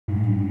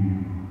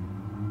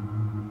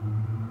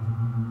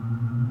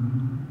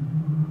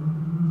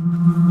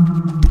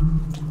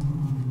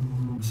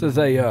This is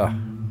a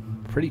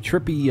pretty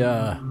trippy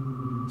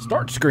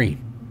start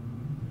screen.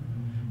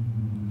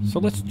 So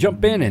let's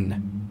jump in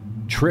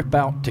and trip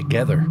out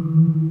together.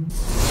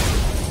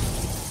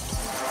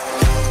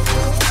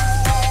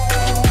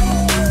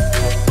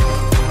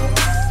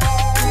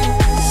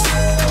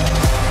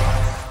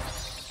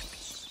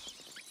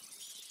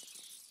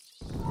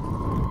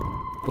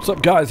 What's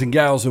up, guys and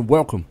gals, and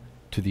welcome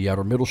to the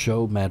Outer Middle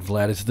Show. Mad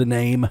Vlad is the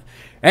name.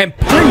 And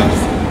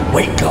please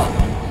wake up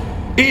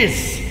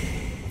is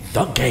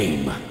the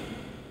game.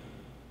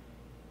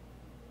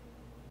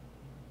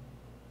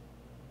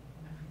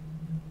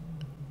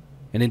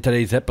 And in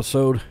today's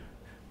episode,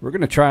 we're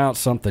going to try out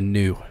something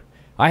new.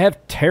 I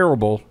have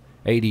terrible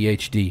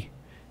ADHD.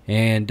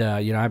 And,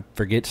 I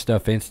forget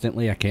stuff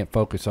instantly. I can't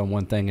focus on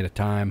one thing at a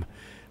time.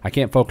 I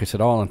can't focus at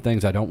all on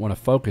things I don't want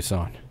to focus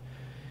on.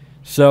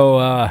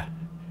 So,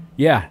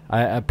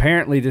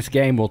 apparently this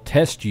game will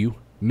test you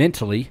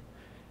mentally.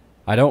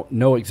 I don't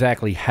know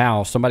exactly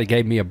how. Somebody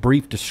gave me a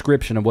brief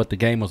description of what the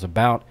game was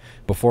about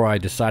before I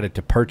decided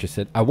to purchase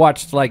it. I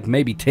watched like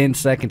maybe 10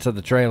 seconds of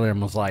the trailer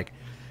and was like,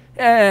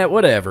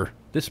 whatever.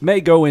 This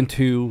may go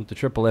into the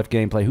Triple F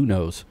gameplay. Who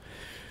knows?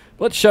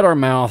 Let's shut our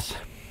mouths.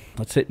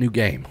 Let's hit new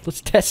game. Let's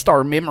test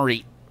our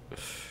memory.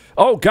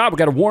 Oh, God, we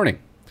got a warning.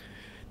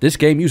 This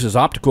game uses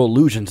optical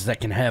illusions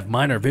that can have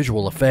minor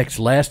visual effects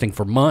lasting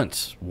for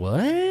months.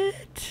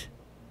 What?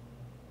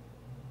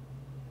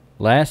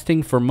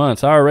 Lasting for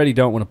months. I already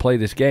don't want to play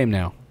this game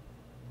now.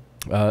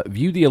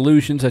 View the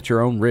illusions at your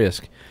own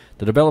risk.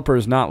 The developer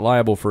is not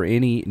liable for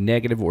any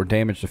negative or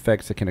damaged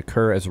effects that can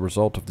occur as a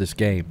result of this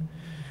game.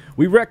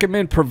 We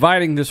recommend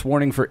providing this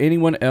warning for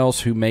anyone else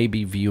who may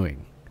be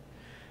viewing.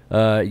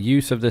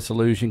 Use of this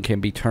illusion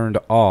can be turned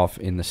off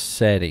in the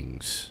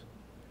settings.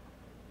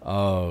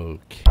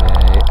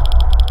 Okay.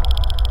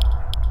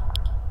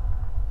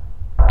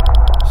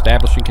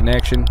 Establishing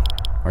connection.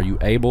 Are you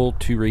able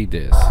to read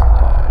this?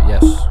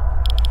 Yes.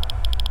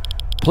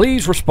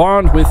 Please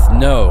respond with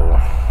no.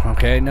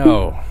 Okay,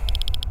 no.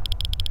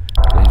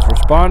 Please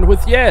respond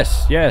with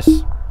yes.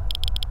 Yes.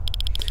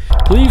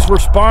 Please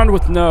respond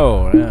with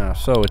no. Yeah,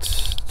 so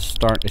it's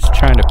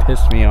trying to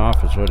piss me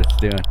off is what it's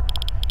doing.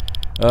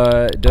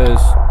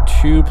 Does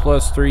 2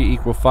 plus 3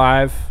 equal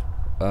 5?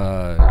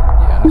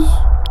 Yes.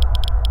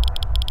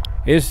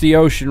 Is the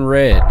ocean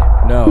red?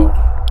 No.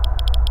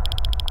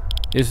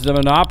 Is the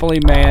Monopoly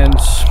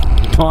Man's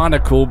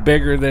monocle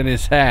bigger than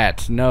his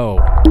hat?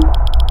 No.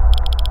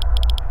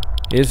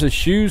 Is a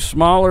shoe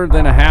smaller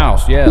than a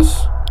house?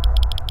 Yes.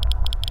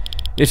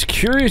 Is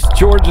Curious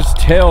George's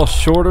tail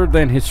shorter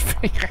than his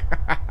finger?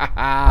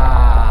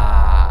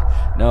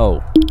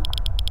 No.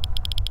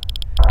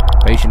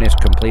 Patient has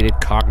completed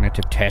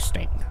cognitive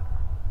testing.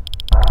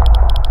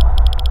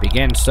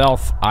 Begin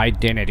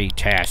self-identity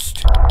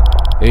test.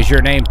 Is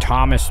your name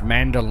Thomas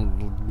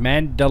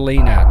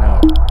Mandalina?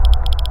 No.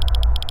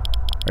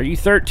 Are you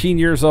 13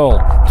 years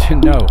old?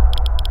 No.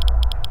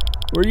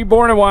 Were you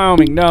born in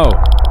Wyoming? No.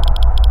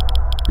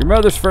 Your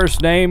mother's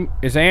first name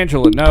is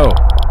Angela? No.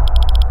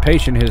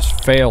 Patient has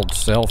failed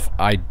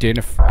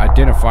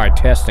self-identify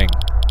testing.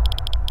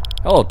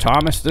 Hello,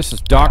 Thomas. This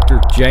is Dr.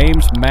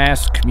 James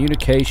Mass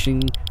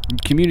communicating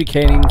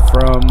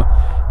from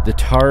the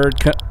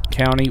Tarrant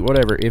County,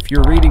 whatever. If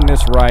you're reading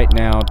this right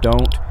now,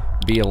 don't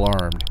be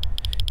alarmed.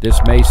 This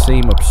may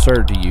seem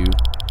absurd to you,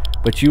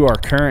 but you are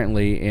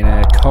currently in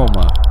a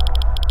coma.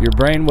 Your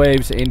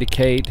brainwaves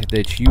indicate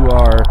that you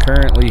are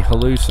currently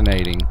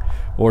hallucinating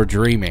or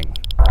dreaming.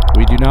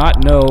 We do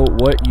not know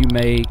what you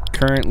may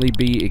currently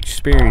be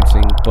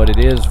experiencing, but it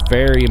is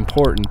very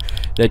important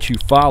that you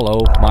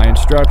follow my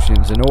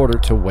instructions in order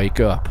to wake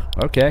up.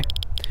 Okay.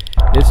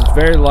 This is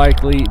very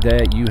likely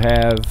that you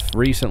have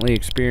recently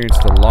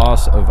experienced a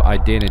loss of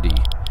identity.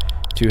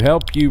 To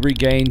help you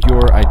regain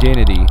your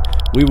identity,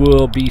 we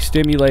will be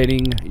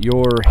stimulating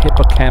your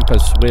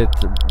hippocampus with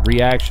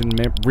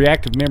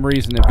reactive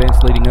memories and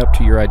events leading up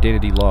to your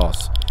identity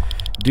loss.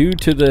 Due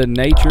to the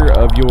nature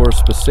of your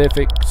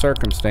specific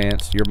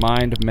circumstance, your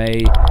mind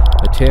may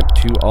attempt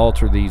to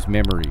alter these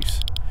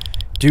memories.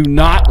 Do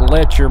not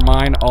let your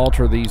mind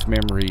alter these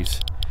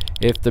memories.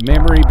 If the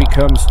memory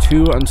becomes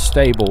too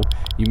unstable,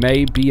 you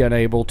may be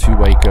unable to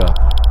wake up.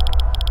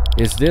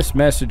 Is this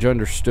message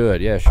understood?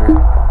 Yeah, sure.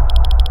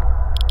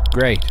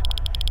 Great.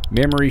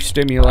 Memory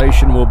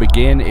stimulation will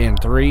begin in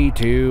 3,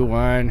 2,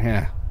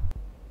 1.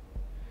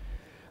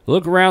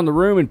 Look around the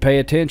room and pay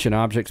attention.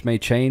 Objects may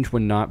change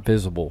when not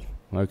visible.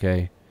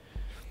 Okay.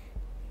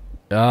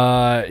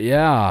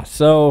 Yeah.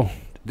 So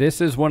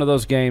this is one of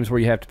those games where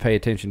you have to pay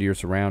attention to your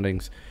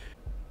surroundings.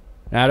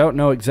 Now, I don't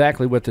know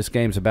exactly what this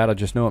game's about. I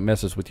just know it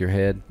messes with your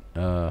head.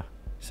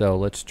 So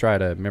let's try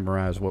to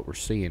memorize what we're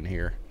seeing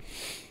here.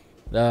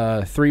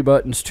 3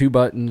 buttons, 2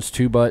 buttons,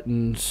 2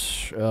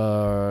 buttons,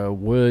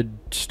 wood,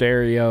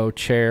 stereo,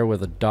 chair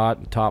with a dot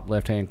in the top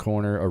left-hand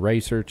corner,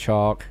 eraser,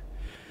 chalk,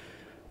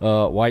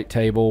 white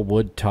table,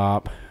 wood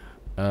top,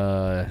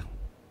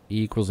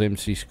 E equals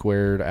MC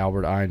squared,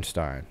 Albert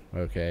Einstein.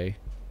 Okay.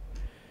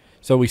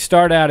 So we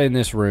start out in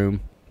this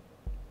room.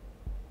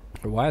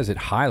 Why is it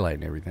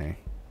highlighting everything?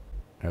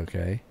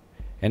 Okay.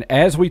 And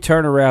as we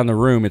turn around the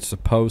room, it's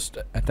supposed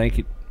to,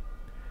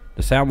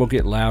 the sound will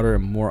get louder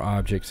and more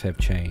objects have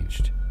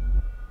changed.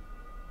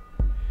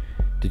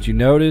 Did you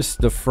notice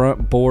the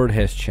front board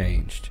has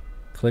changed?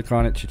 Click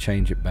on it to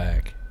change it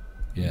back.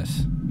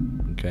 Yes.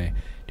 Okay.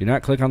 Do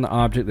not click on the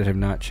object that have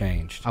not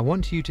changed. I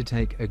want you to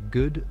take a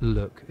good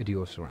look at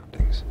your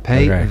surroundings.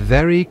 Pay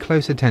very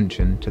close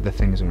attention to the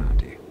things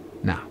around you.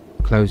 Now,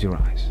 close your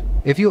eyes.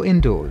 If you're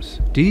indoors,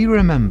 do you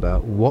remember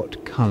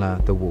what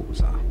color the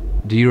walls are?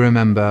 Do you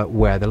remember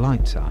where the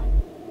lights are?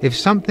 If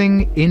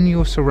something in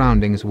your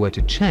surroundings were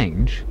to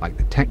change, like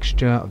the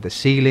texture of the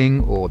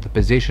ceiling or the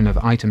position of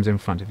items in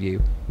front of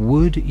you,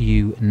 would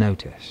you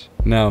notice?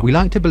 No. We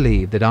like to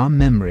believe that our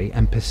memory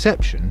and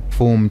perception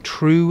form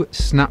true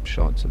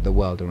snapshots of the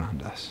world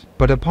around us.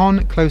 But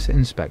upon closer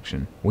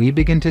inspection, we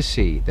begin to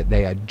see that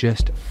they are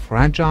just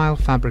fragile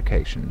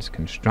fabrications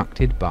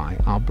constructed by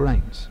our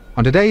brains.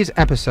 On today's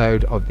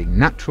episode of the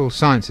Natural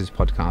Sciences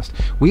podcast,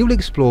 we will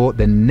explore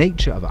the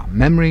nature of our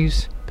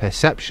memories,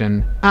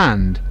 perception,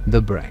 and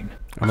the brain.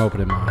 I'm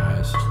opening my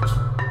eyes.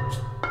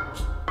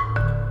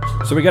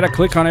 So we got to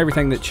click on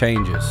everything that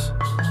changes.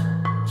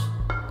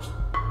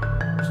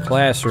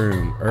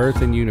 Classroom,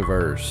 Earth and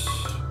Universe.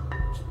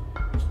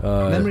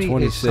 Memory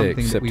 26, is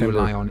something that we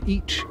rely on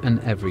each and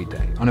every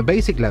day. On a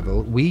basic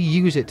level, we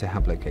use it to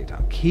help locate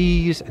our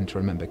keys and to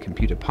remember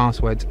computer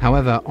passwords.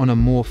 However, on a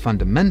more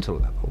fundamental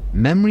level,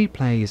 memory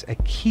plays a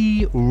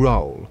key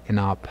role in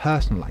our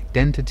personal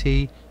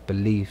identity,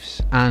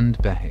 beliefs,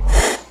 and behavior.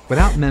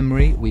 Without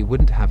memory, we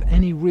wouldn't have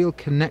any real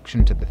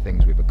connection to the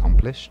things we've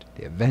accomplished,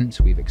 the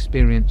events we've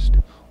experienced,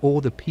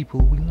 or the people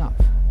we love.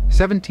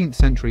 17th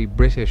century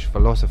British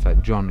philosopher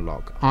John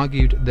Locke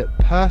argued that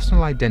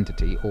personal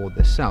identity, or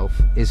the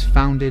self, is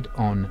founded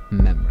on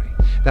memory.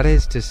 That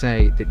is to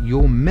say that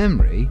your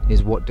memory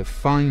is what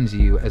defines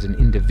you as an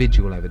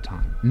individual over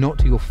time,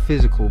 not your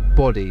physical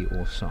body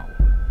or soul.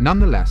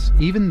 Nonetheless,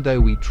 even though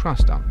we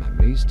trust our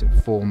memories to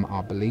form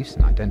our beliefs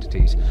and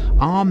identities,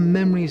 our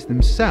memories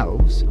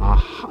themselves are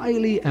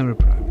highly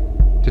error-prone.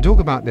 To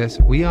talk about this,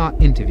 we are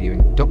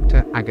interviewing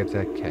Dr.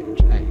 Agatha Cage,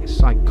 a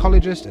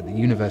psychologist at the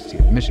University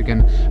of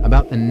Michigan,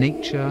 about the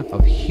nature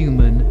of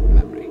human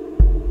memory.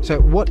 So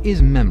what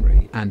is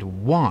memory and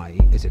why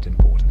is it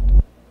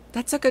important?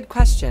 That's a good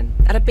question.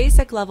 At a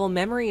basic level,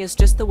 memory is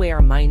just the way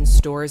our mind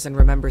stores and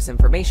remembers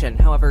information.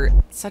 However,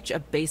 such a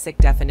basic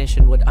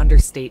definition would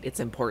understate its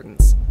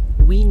importance.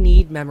 We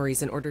need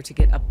memories in order to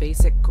get a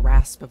basic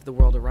grasp of the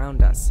world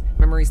around us.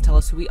 Memories tell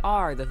us who we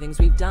are, the things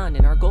we've done,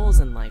 and our goals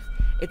in life.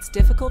 It's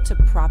difficult to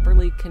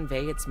properly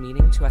convey its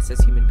meaning to us as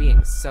human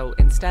beings, so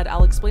instead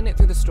I'll explain it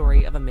through the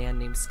story of a man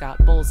named Scott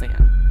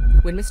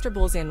Bolzan. When Mr.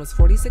 Bolzan was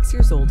 46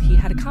 years old, he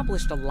had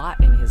accomplished a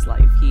lot in his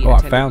life. He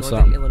attended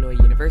Northern Illinois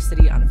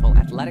University on a full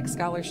athletic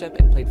scholarship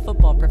and played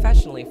football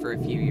professionally for a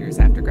few years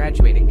after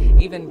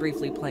graduating, even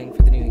briefly playing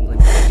for the New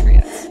England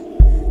Patriots.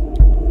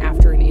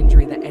 After an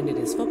injury that ended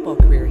his football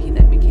career, he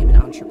then became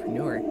an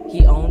entrepreneur.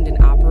 He owned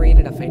and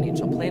operated a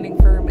financial planning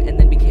firm and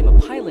then became a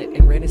pilot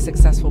and ran a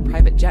successful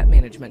private jet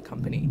management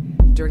company.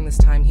 During this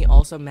time, he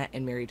also met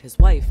and married his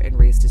wife and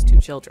raised his 2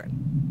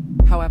 children.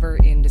 However,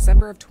 in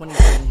December of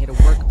 2020, he had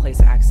a workplace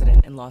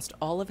accident and lost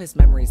all of his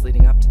memories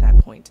leading up to that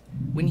point.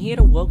 When he had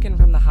awoken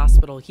from the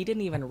hospital, he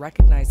didn't even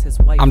recognize his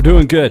wife. I'm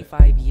doing good.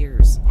 5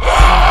 years.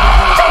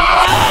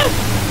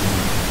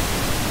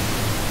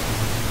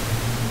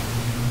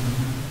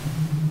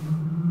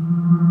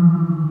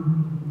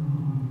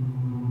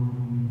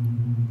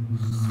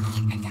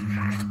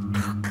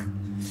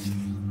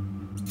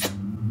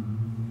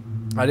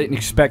 I didn't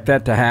expect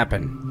that to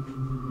happen.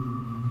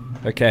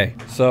 Okay,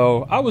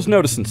 so I was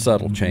noticing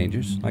subtle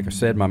changes. Like I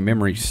said, my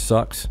memory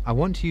sucks. I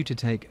want you to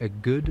take a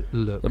good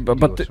look.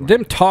 But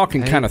them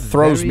talking kind of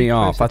throws me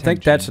off. I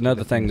think that's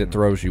another thing that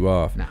throws you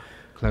off. Now,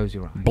 close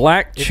your eyes.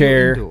 Black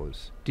chair,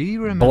 do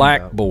you remember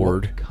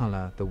blackboard, what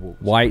color the walls?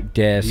 white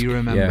desk, do you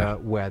remember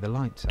where the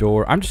lights are?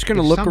 Door. I'm just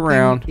gonna look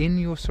around. In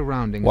your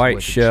surroundings,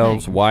 white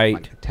shelves, white,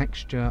 like the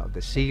texture of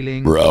the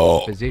ceiling,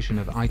 the position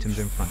of items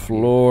in front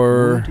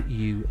floor of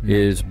you.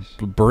 is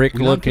brick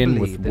looking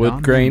with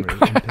wood grain.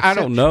 I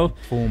don't know.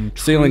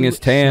 Ceiling is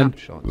tan.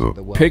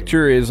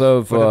 Picture is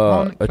of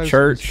a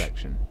church.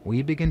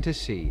 We begin to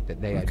see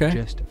that they are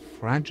just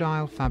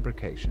fragile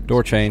fabrications.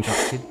 Door change.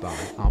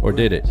 Or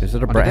did it? Is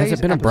it has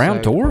it been a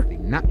brown door? The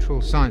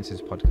Natural Sciences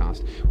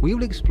podcast, we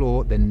will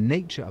explore the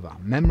nature of our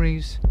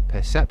memories,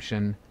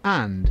 perception,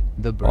 and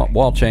the brain.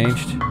 Wall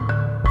changed.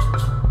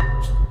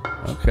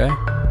 Okay.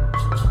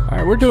 All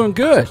right, we're doing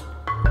good.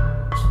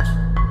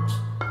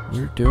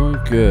 We're doing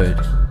good.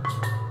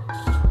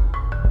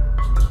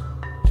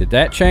 Did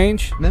that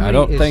change? Memory I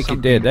don't think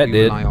it did. That we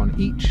did. Rely on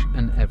each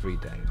and every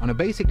day. On a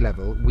basic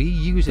level, we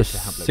use it to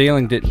help. The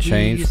ceiling didn't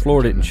change.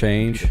 Floor didn't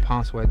change.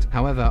 Passwords.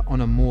 However,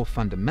 on a more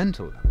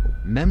fundamental level,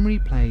 memory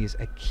plays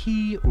a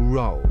key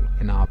role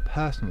in our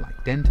personal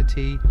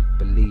identity,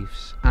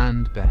 beliefs,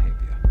 and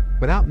behavior.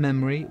 Without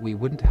memory, we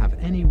wouldn't have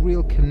any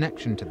real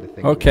connection to the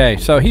things. Okay,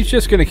 so he's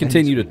just going to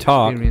continue to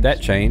talk.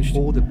 That changed.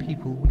 Or the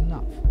people we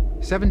love.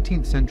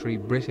 17th century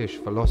British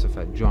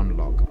philosopher John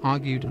Locke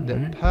argued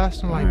that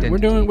personal All right,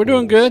 identity we're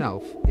doing good.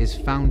 itself is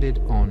founded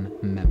on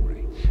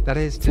memory. That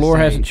is to Floor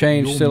say, hasn't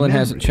changed, your ceiling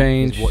hasn't memory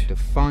changed. is what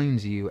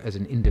defines you as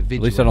an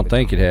individual. At least I don't over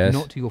think it time, has.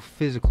 Not your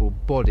physical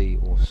body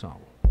or soul.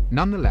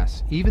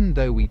 Nonetheless, even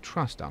though we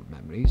trust our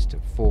memories to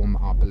form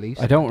our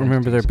beliefs, I don't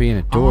remember there being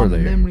a door our there.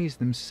 memories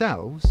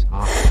themselves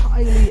are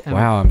highly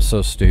Wow, I'm so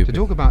To stupid.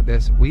 talk about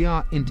this, we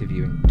are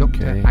interviewing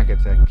Dr. Okay.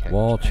 Agatha Cage,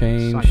 Wall a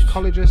changed.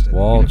 psychologist at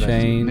Wall the University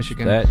of changed.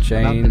 Michigan, That about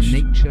changed.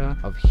 the nature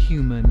of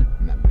human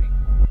memory.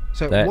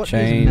 So, That what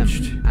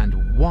changed. is memory,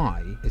 and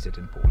why is it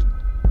important?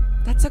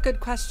 That's a good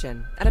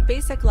question. At a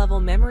basic level,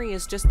 memory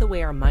is just the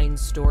way our mind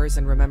stores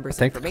and remembers I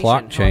think the information.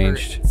 clock However,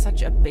 changed.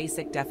 such a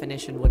basic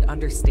definition would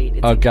understate its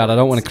Oh god, I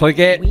don't want to click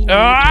it. We need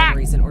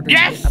memories in order to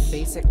get a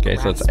basic Okay,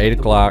 so it's grasp of 8 the world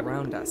o'clock.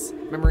 around us.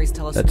 Memories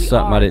tell us That's who we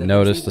something are, I didn't the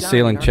things notice. we've The done,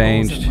 ceiling and our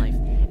goals in changed. life.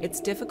 It's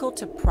difficult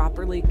to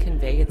properly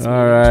convey its All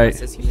meaning to right.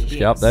 us as human beings.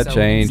 Yep, that so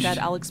changed. Instead,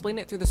 I'll explain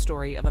it through the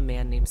story of a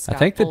man named Scott I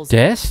think the Bolzan.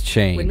 desk When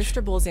changed.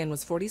 Mr. Bolzan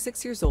was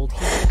 46 years old,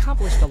 he had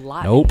accomplished a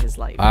lot Nope. in his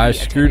life. I He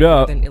screwed attended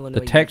up. Northern Illinois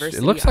The text- it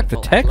University looks on like the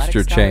full athletic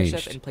texture scholarship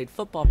changed. And played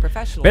football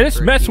professionally Bet it's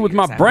for a messing few with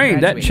my years after brain. That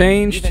graduating,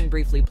 changed. Even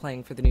briefly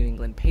playing for the New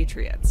England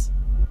Patriots.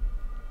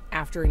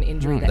 After an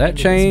injury that that ended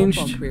his changed.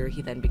 football career,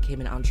 he then became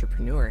an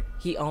entrepreneur.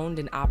 He owned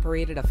and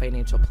operated a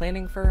financial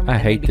planning firm. I and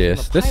then hate became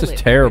this. a This is pilot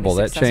terrible. in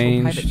a That successful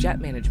changed. private jet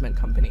management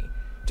company.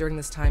 During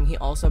this time, he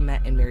also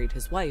met and married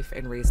his wife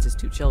and raised his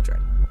 2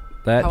 children.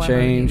 That However, in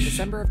changed.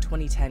 December of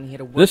 2010, he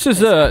had a This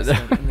is workplace a-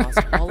 accident and lost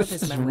all of his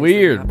This is memories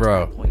weird, leading up to bro.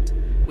 that point.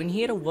 When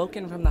he had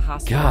awoken from the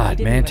hospital, God, he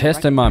didn't man, even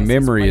testing my recognize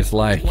his memory wife is for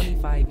like-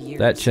 25 years.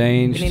 that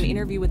changed. In an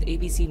interview with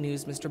ABC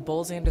News, Mr.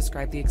 Bolzan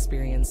described the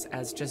experience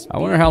as just I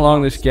wonder being how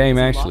long lost this game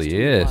because he actually lost who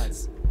he is.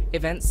 was.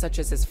 Events such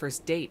as his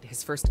first date,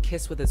 his first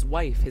kiss with his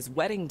wife, his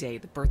wedding day,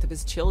 the birth of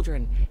his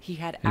children, he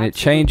had And it absolutely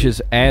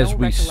changes as no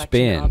we recollection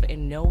spin. of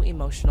and no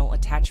emotional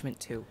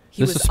attachment to.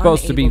 He This was is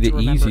supposed to be unable the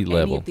remember easy any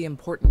level. of the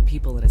important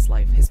people in his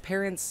life, his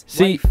parents,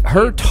 See, wife,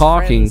 her kids,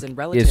 talking friends, and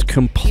relatives. is He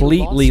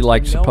completely lost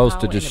like know-how supposed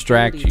to and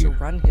distract ability you. To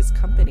run his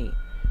company.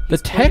 The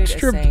He's quoted as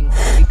texture- saying,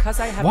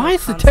 "Because I have Why no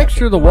is the concept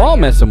texture of the who I wall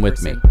am as a messing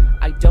with me? person,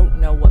 I don't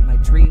know what my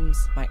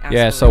dreams, my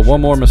Yeah, so one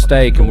more aspirations, what my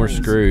mistake and we're goals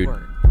screwed.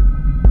 were."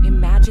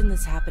 Imagine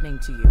this happening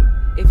to you.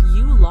 If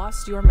you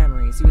lost your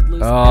memories, you would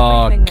lose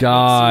Oh, everything that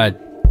God.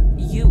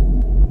 makes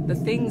you. The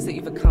things that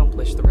you've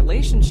accomplished, the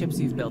relationships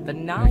you've built, the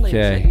knowledge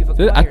that Okay. you've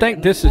acquired. I think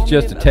and the this is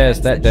just a formative test.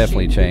 events That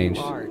definitely shape who you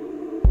changed. are.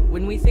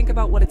 When we think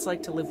about what it's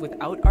like to live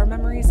without our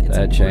memories, its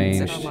That importance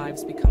in changed. our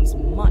lives becomes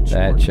much more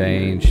That clear.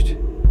 changed.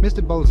 Mr.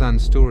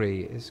 Bolzan's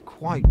story is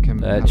quite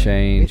compelling.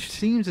 changed. It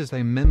seems as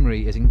though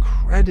memory is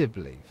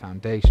incredibly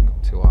foundational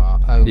to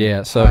our own.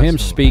 Yeah, so him personal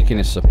speaking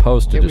is identity.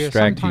 supposed to Yet we are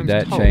distract you. sometimes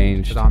That told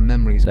changed. That our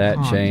memories That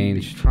can't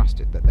changed. be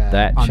trusted. That they're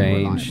That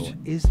unreliable. changed.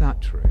 Is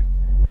that true?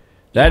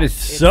 That is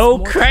It's so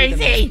more true than most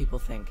crazy. people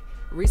think.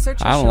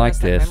 Research has I don't shown like us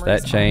this. memories That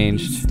aren't these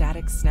changed.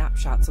 static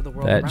snapshots of the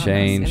world That around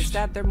changed. us.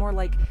 Instead, they're more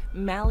like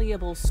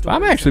malleable stories.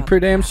 I'm actually about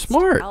pretty the damn past.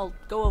 smart. I'll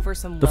go over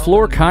some The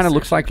floor well-known kinda research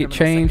looks in like it criminal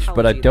changed,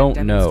 but I psychology that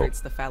don't know.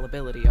 demonstrates the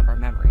fallibility of our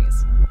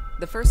memories.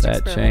 The first That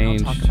experiment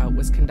I'll talk changed. about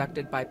was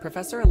conducted by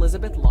Professor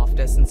Elizabeth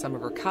Loftus and some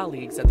of her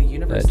colleagues at the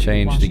University That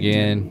changed of Washington.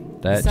 again.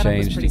 The That setup was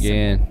changed pretty simple.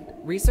 again.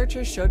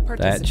 Researchers showed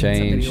participants a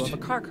video changed. of a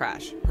car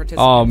crash. Participants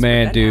Oh, were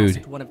man, then dude.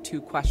 asked one of 2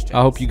 questions.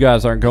 I hope you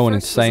guys aren't going The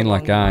first was insane along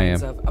like the I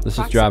lines am. of This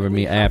is driving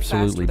me approximately how fast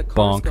absolutely were the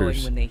cars going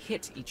bonkers. when they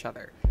hit each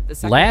other. The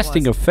second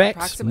Lasting was effects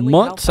approximately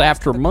months how fast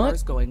after were the month?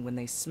 cars going when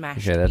they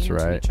smashed Okay, that's into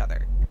right. each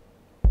other.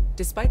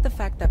 Despite the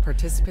fact that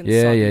participants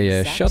Yeah, saw the yeah, yeah.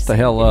 exact Shut the same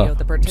hell video, up.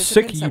 the I'm participants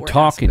sick of that you were asked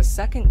talking. The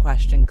second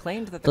question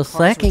claimed that The cars were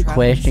second traveling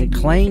question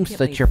claims that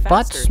significantly your butt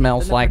faster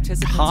smells than the like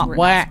participants hot who were asked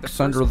wax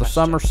the under first the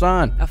summer question.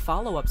 sun. A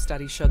follow-up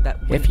study showed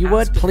that when If you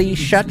would, asked a few please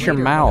weeks shut your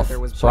later mouth whether there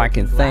was so I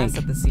can broken glass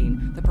think. At the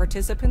scene, the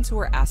participants who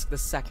were asked the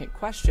second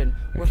question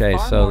were Okay,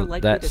 far so more likely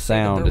that to say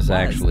sound that is there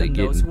was actually than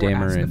those getting who were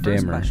dimmer asked and the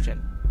first dimmer.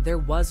 question. There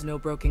was no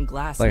broken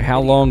glass. Like, in the how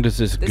video. long does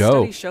this This go?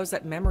 study shows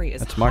that memory is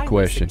That's my highly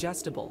question.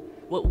 suggestible.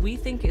 What we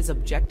think is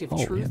objective Oh,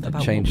 yeah, truth that about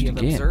what changed we have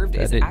again. observed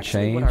That is didn't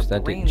actually what change. our That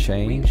didn't brains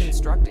change.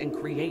 reconstruct and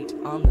create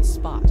on the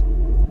spot.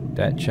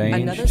 That changed.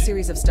 Another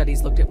series of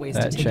studies looked at ways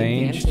That to take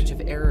changed. advantage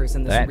of errors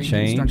in this That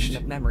reconstruction changed.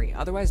 of memory,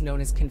 otherwise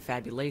known as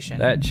confabulation.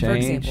 That For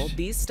example, changed.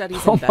 these studies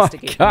Oh my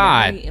investigate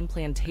God. memory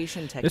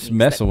implantation techniques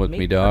messing that with me,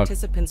 make dog.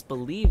 participants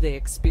believe they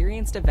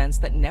experienced events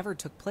that never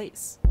took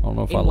place. I don't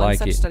know if In I one like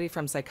such it. study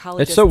from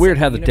psychologists It's so weird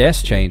at how the the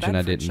desk University of changed and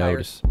I didn't Bedfordshire,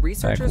 notice.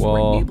 Researchers Back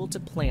wall. were able to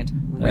plant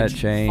That rich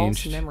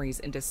changed. false memories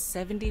into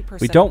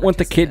 70% We don't want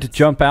the kid to participants.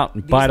 jump out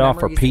and These bite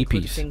off our memories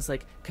include peepees. things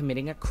like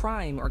committing a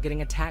crime or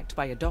getting attacked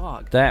by a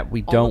dog. That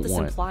we All don't of this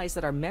want. implies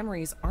that our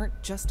memories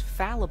aren't just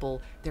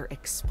fallible, they're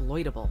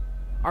exploitable.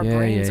 Our Yeah,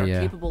 brains yeah, are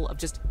yeah. capable of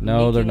just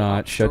No, they're making not.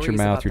 up Shut your stories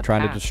mouth. about You're the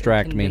trying to past and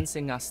distract me.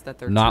 convincing us that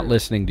they're Not true.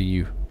 listening to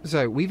you.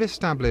 So, we've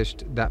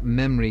established that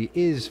memory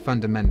is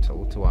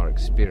fundamental to our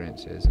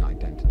experiences and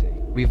identity.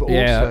 We've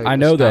Yeah, also I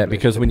know that established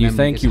because when you memory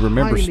think is you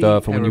remember highly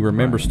stuff, and when you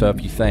remember error-prone.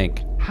 stuff, you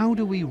think. How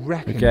do we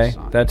reconcile? Okay,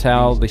 that's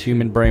how the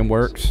human brain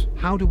works.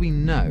 How do we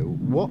know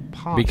what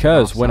parts?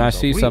 Because when I ourselves are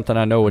see real, something,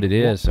 I know what it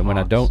is, and when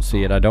I don't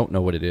see it, I don't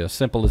know what it is.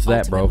 Simple as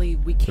that, bro.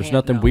 There's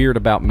nothing weird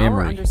about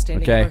memory.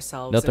 Okay,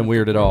 nothing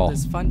weird at all.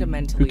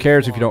 Who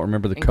cares if you don't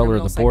remember the color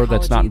of the board?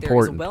 That's not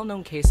important.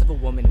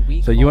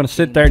 So you want to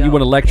sit there and you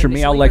want to lecture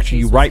me? I'll lecture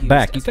you right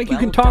back. You think you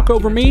can talk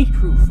over me?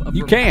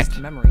 You can't.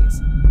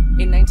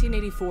 In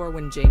 1984,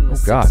 when Jane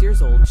was 6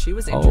 years old, she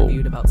was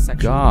interviewed about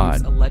sexual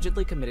abuse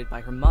allegedly committed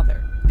by her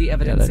mother. The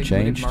evidence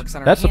included marks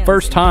on her That's the hands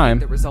first time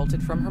that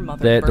resulted from her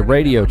mother that the burning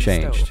radio them on the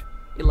changed. stove.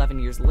 11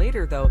 years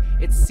later, though,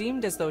 it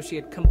seemed as though she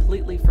had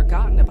completely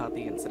forgotten about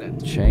the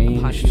incident.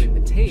 Upon viewing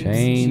the tapes,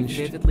 she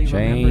vividly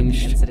remembered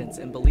the incidents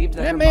and believed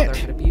that her mother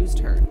had abused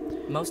her.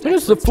 Most When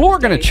is the floor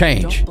going to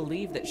change? don't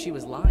believe that she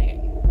was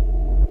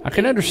lying. I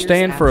can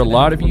understand for a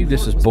lot of you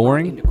this is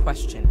boring,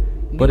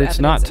 but it's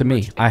not to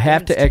me. I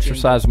have to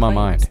exercise my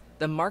mind.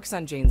 The marks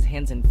on Jane's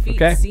hands and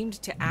feet seemed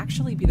to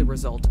actually be the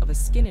result of a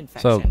skin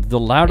infection. So the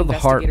louder the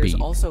heartbeat,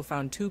 also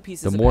found two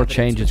pieces the more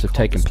changes have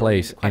taken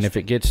place, and if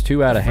it gets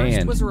too out of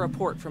hand, was a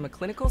report from a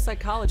clinical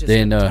psychologist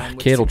then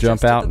kid will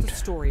jump out and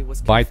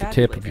bite the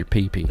tip of your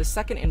pee-pee. The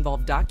second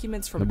involved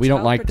documents from We don't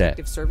Child like that.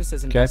 Protective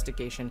Services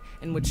investigation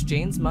in which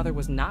Jane's mother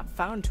was not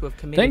found to have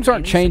committed Things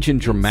aren't any changing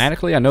such abuse.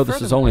 dramatically. I know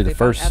this is only the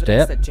Furthermore, they first found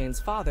evidence step, that Jane's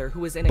father, who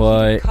was in a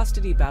but heated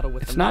custody battle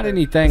with it's the not mother,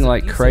 anything was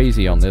like abusive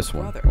crazy on towards this her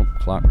one. brother. Oh,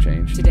 clock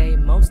changed. Today,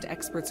 most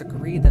experts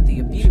agree that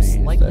the abuse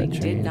likely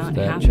did changed, not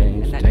that happen,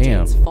 changed. and that Damn.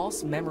 Jane's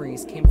false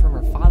memories came from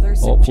her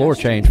father's Oh, floor suggestions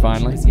changed when she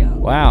finally. was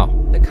young.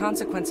 Wow. The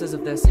consequences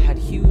of this had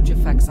huge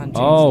effects on Jane's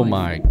Oh life.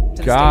 my To this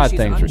day, God, she's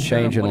things are unsure of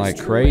changing what is like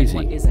true and crazy.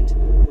 what isn't.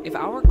 If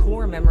our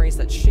core memories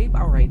that shape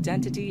our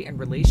identity and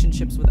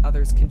relationships with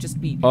others can just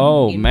be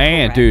Oh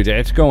man, incorrect, dude,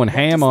 it's going what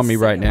ham does on this me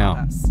say right about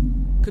now. us?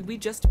 Could we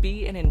just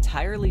be an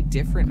entirely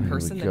different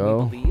person than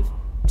go. we believe?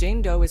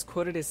 Jane Doe is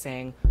quoted as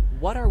saying,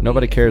 "What are we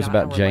Nobody if cares not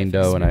about our Jane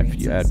life Doe, and I'd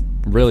experiences?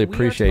 really If we are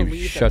to appreciate if you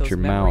believe that shut those your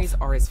memories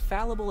mouth. are as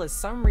fallible as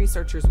some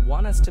researchers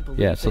want us to believe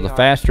Yeah, so they the are,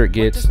 faster it what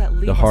gets, does that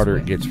leave the us harder it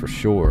with? gets for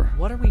sure.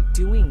 What are we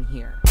doing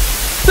here?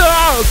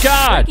 Oh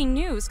God! Breaking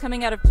news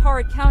coming out of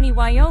Tarrant County,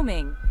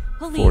 Wyoming.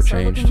 Floor Police are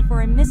changed. looking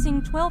for a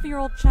missing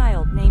 12-year-old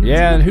child named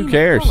Yeah, and who Timothy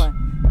cares?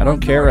 McCullough, I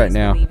don't who care right authorities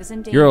now. believe is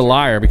in You're a danger.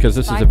 liar because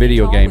this is 5 a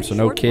video feet game, tall so with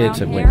no short kids brown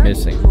have hair went and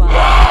missing. blue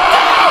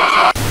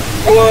eyes.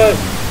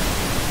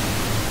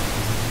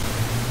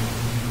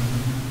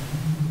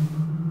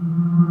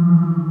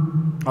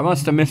 I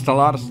must have missed a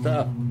lot of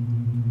stuff.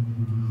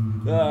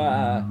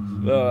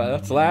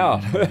 That's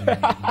loud.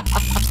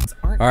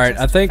 All right,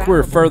 I think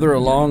we're further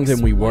along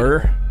than we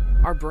were.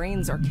 Our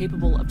brains are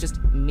capable of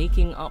just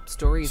making up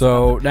stories.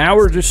 So about the now past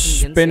we're and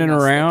just convincing spinning us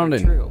that around they're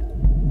and- true.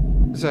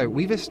 So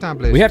we've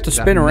established We have to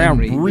that spin around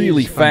memory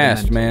really is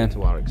fast, fundamental man.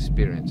 to our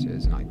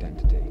experiences and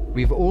identity.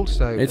 We've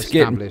also It's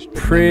getting established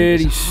that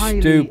pretty memory is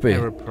highly stupid.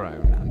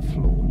 error-prone and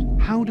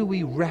flawed. How do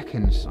we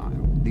reconcile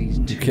these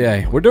two?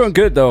 Okay, we're doing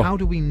good though. How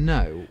do we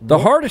know? The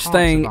what hardest parts of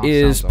thing ourselves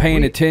is are paying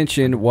real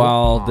attention and what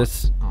while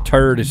parts this aren't?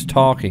 turd is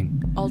talking.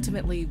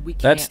 Ultimately, we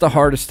can't. That's the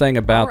hardest thing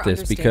about Our this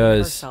understanding of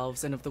because,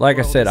 ourselves and of the like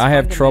I world said, is I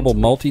have trouble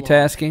fundamentally flawed.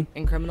 multitasking,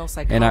 In criminal and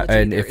psychology,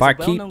 and there if is a I keep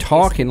well-known case of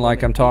talking a like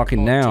woman I'm talking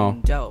called now,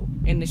 Jane Doe.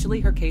 Initially,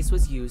 her case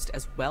was used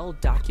as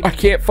well-documented I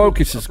can't proof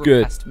focus of as good.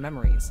 repressed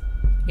memories.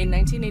 In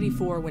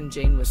 1984, when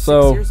Jane was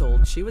So- 6 years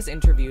old, she was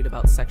interviewed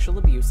about sexual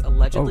abuse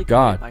allegedly Oh,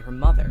 God. committed by her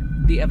mother.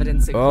 The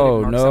evidence included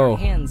Oh, marks no. on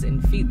her hands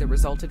and feet that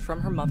resulted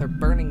from her mother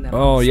burning them.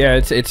 Oh on the yeah,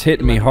 stove. it's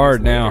hitting me 11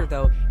 hard years later, now.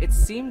 though, it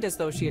seemed as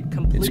though she had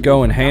completely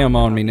going forgotten ham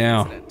on about me the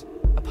now. incident.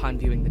 Upon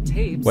viewing the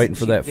tapes, Waiting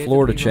for she that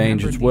floor to vividly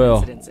change as remembered the well.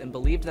 incidents and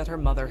believed that her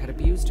mother had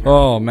abused her.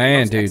 Oh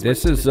man, Most dude, experts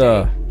this to is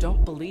day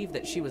don't believe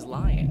that she was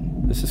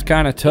lying. this is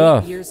kind of 8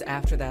 tough. years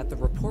after that, the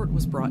report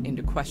was brought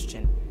into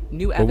question.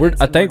 New But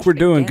evidence I think emerged we're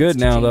doing against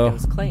good now, Jane though.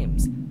 Doe's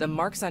claims. The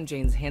marks on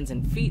Jane's hands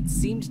and feet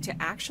seemed to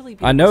actually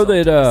be I the know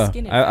result that of a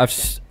skin I've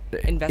infection.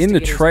 in the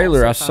Investigators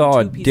trailer I also saw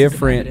found a two pieces of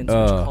different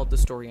evidence which called the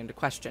story into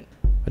question.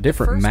 a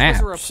different First map.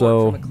 was a report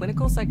So from a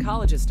clinical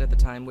psychologist at the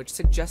time which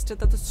suggested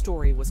that the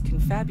story was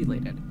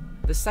confabulated.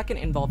 The second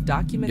involved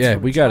documents Yeah,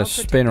 from we a gotta Child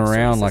spin Protective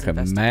around Services like a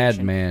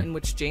investigation madman in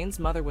which Jane's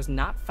mother was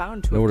not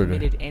found to in have order to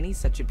committed any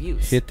such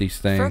abuse. hit these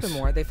things.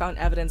 Furthermore, they found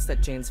evidence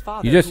that Jane's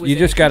father, You just who was in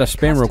a gotta heated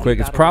spin real custody quick.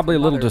 It's battle with probably her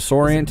a little mother, was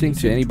disorienting to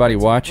abusive anybody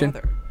towards her watching.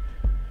 brother.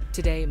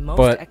 Today, most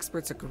But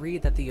experts agree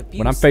that the abuse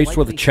when I'm faced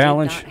with a likely did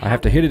challenge, not I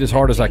have to happen, hit it as and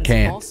hard that as I Jane's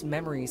can. False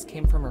memories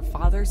came from her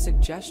father's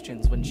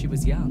suggestions when she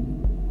was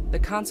young. The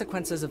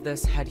consequences of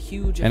this had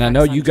huge And I effects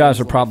know on you guys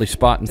Jane's are probably life.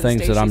 spotting To this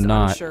things day, that I'm she's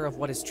not. unsure of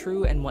what is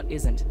true and what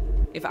isn't.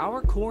 If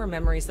our core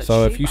memories that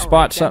So if shape you our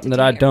spot something that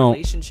I identity and don't,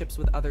 relationships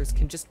with others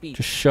can just be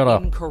just shut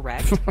up.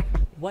 incorrect,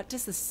 what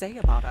does this say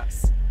about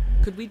us?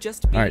 Could we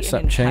just be All right, an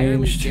something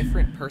entirely changed.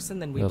 different person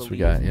than we What else we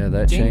believe? got? Yeah,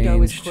 that Jane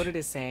Doe is changed. quoted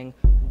as saying,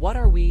 "What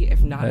are we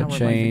if not That our life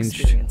changed.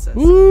 experiences?"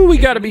 Ooh, we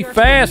If gotta be are to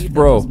fast, believe that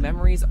bro. those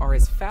memories are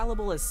as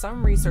fallible as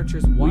some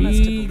researchers want us to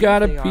We believe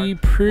gotta they are, be what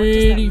does that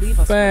pretty leave us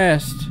with?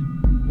 fast.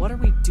 What are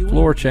we doing?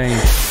 Floor change.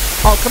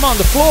 Oh, come on,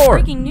 the floor.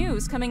 Breaking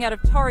news coming out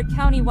of Tarrant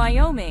County,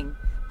 Wyoming.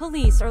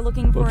 Police are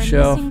looking for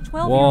Bookshelf, a missing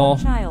 12-year-old wall.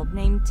 child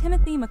named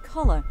Timothy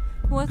McCullough,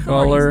 who authorities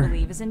Color.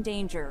 believe is in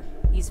danger.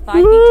 He's 5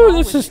 feet tall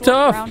this with is short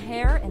tough. brown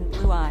hair and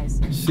blue eyes.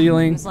 He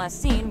Ceiling. was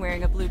last seen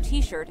wearing a blue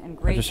t-shirt and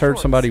gray I just heard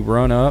shorts. somebody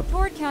run up.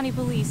 Torrey County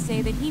police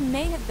say that he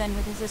may have been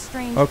with his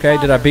estranged Okay,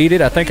 did I father, beat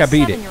it? I think I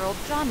beat it. 37-year-old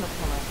John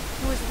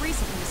McCullough, who was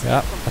recently escaped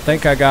Yep, from I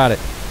think I got it.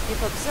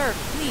 If observed,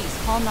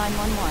 please call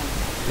 911.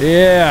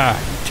 Yeah,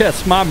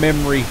 test my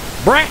memory.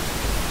 Brat!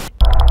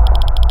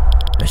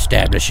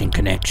 Establishing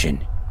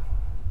connection.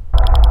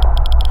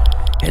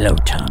 Hello,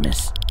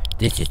 Thomas.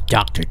 This is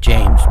Dr.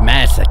 James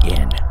Mass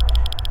again.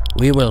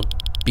 We will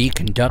be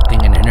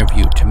conducting an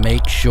interview to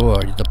make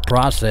sure the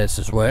process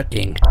is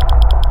working.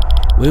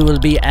 We will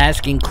be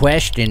asking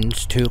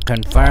questions to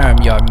confirm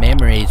your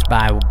memories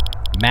by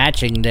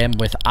matching them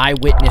with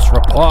eyewitness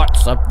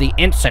reports of the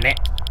incident.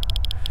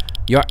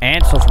 Your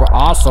answers will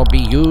also be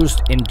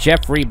used in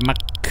Jeffrey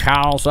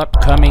McCall's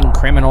upcoming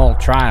criminal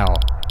trial.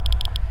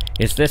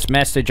 Is this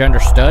message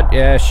understood?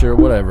 Yeah, sure,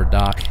 whatever,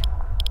 Doc.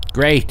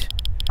 Great.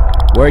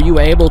 Were you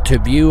able to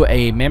view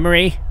a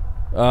memory?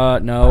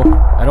 No,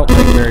 I don't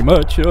think very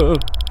much.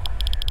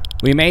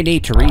 We may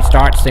need to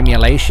restart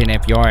simulation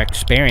if your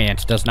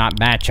experience does not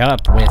match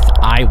up with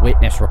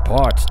eyewitness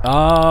reports.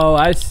 Oh,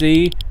 I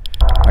see.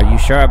 Are you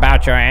sure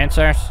about your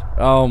answers?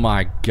 Oh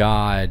my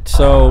god.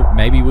 So,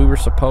 maybe we were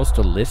supposed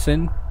to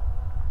listen?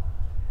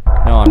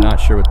 No, I'm not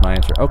sure with my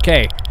answer.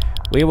 Okay,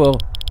 we will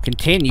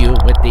continue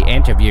with the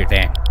interview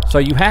then. So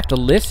you have to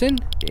listen?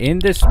 In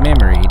this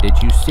memory,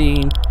 did you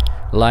seem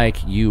like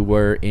you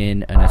were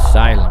in an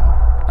asylum?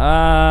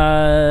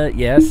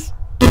 Yes.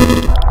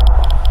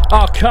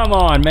 Oh, come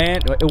on, man.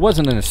 It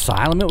wasn't an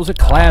asylum, it was a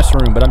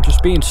classroom, but I'm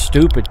just being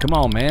stupid. Come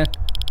on, man.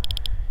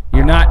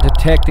 You're not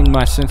detecting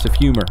my sense of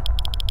humor.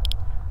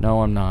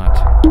 No, I'm not.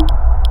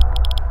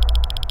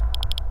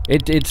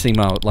 It did seem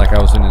like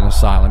I was in an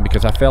asylum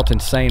because I felt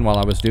insane while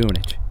I was doing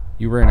it.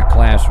 You were in a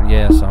classroom.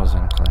 Yes, I was in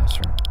a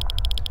classroom.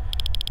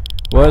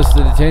 Was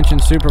the detention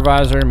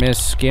supervisor,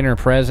 Miss Skinner,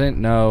 present?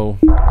 No.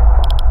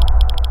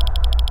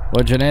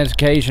 Was an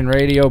education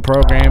radio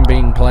program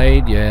being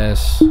played?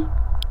 Yes.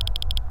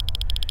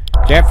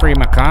 Jeffrey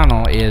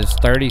McConnell is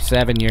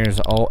 37 years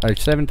old,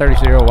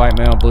 730, white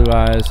male, blue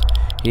eyes.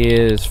 He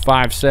is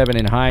 5'7"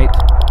 in height,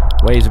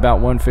 weighs about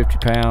 150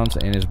 pounds,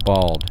 and is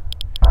bald.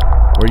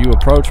 Were you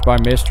approached by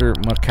Mr.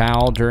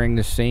 McCall during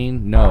the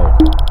scene? No.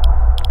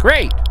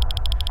 Great!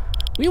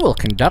 We will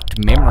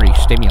conduct memory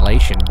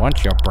stimulation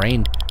once your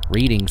brain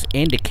readings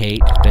indicate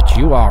that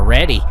you are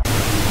ready.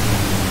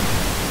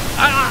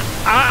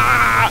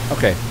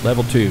 Okay,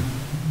 level 2.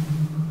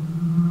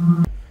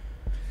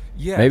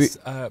 Yes,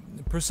 Maybe.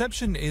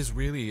 Perception is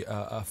really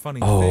a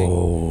funny Oh.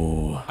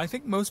 thing. I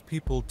think most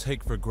people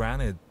take for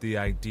granted the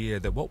idea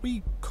that what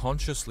we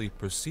consciously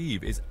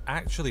perceive is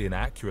actually an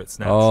accurate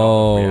snapshot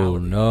of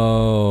reality.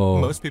 No.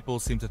 Most people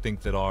seem to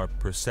think that our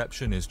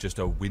perception is just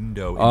a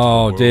window into the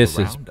Oh, world this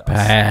is around us.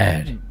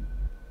 bad.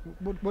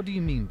 What do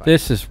you mean by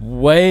This is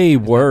way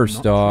worse,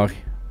 not dog. true?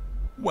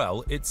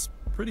 Well, it's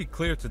pretty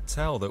clear to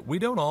tell that we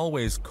don't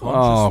always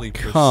consciously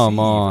come perceive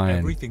on.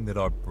 everything that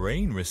our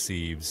brain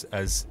receives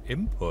as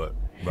input.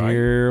 Right?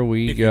 Here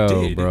we If you go,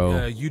 did,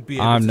 bro. you'd be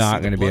able I'm to not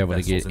see going to the be blood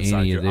able to get vessels inside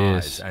any of your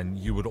this. eyes, and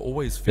you would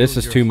always feel This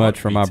is your too much heart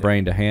for my beating.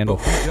 brain to handle.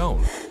 But we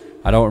don't.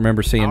 I don't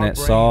remember seeing Our that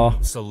brain saw.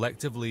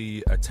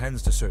 selectively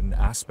attends to certain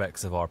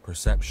aspects of our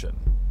perception.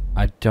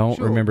 I don't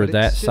Sure, remember but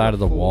that it's still side a of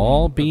the form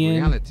wall of being.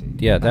 reality.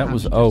 Yeah, that Perhaps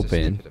was just a open.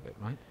 snippet of it,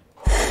 right?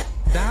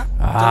 That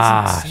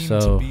doesn't seem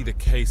so- to be the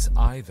case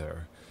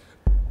either.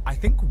 I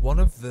think one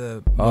of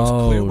the most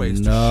Oh, clear ways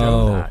to show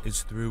no. that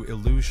is through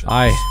illusions.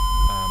 I-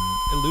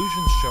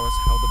 Illusions show us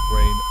how the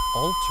brain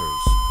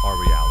alters our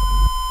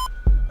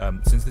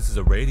reality. Since this is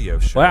a radio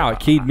show, Wow, it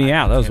keyed me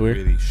out. That was can't weird.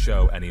 really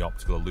show any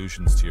optical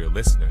illusions to your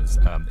listeners.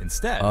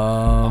 Instead,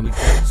 I'll be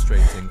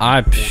demonstrating I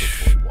an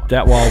auditory one.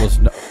 that wall was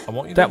no, I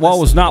want you to that wall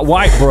was listen not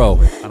white, bro.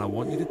 and I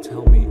want you to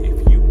tell me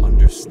if you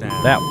understand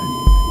That- anything.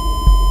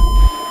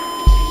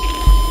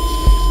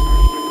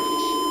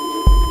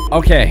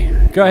 Okay,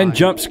 go ahead and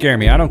jump scare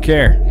me. I don't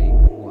care.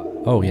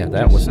 Oh yeah,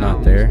 that was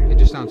not there. It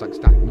just sounds like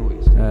static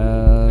noise.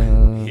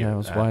 That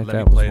was white. let me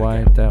That was play it white.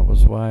 again. That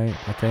was white.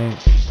 I think.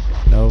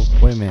 No,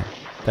 wait a minute.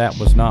 That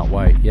was not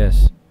white.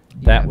 Yes,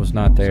 that Yeah, was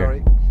not there.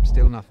 Sorry,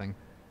 still nothing.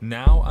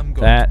 Now I'm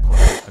going That to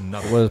play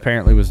another. was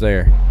apparently was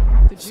there.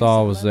 Did you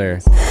Saw see was there.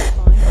 Lemon's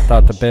line? I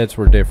thought the beds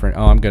were different.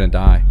 Oh, I'm gonna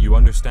die. You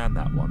understand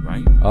that one,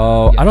 right?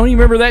 Oh, I don't even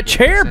remember that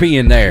chair It says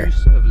being the there.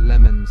 Juice of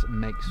lemons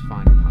makes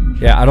fine punch.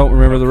 Yeah, I don't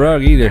remember the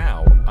rug either.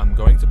 Now I'm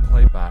going to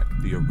play back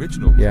the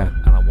original clip, Yeah.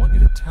 and I want you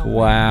to tell me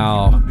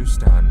Wow. if you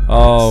understand. what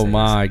Oh it says.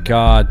 my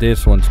god,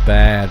 this one's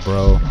bad,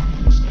 bro.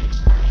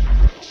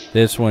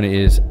 This one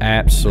is Here,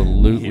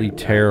 absolutely Let me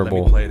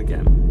terrible. play it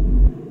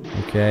again.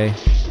 Okay.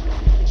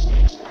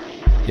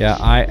 Yeah,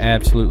 I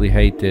absolutely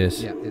hate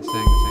this. Yeah, it's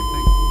saying the same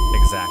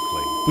thing.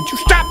 Exactly. Would you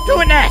stop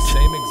doing that?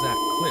 Same exact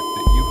clip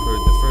that you heard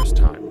the first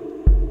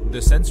time.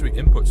 The sensory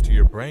inputs to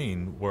your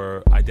brain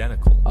were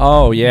identical.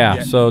 Oh yeah,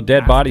 Yet so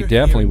dead body after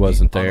definitely hearing the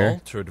wasn't there.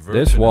 unaltered version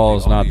This of wall the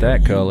is not audio,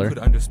 that you color. could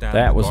understand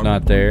That the was not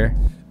garbled there.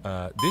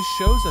 this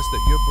shows us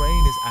that your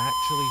brain is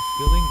actually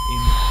filling in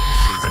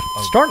pieces of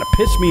It's starting to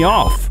piss me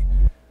off.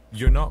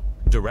 You're not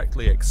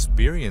directly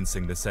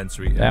experiencing the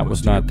sensory inputs That was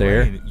to your not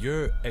there. brain.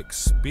 You're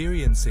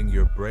experiencing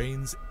your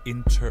brain's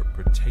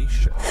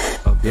interpretation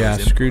of those Yeah, I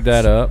inputs. screwed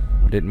that up.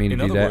 Didn't mean to In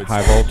do other that. words,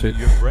 High voltage.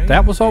 your brain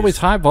That was always is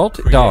high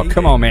voltage. Dog,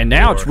 come on, man.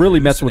 Now it's really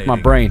messing with my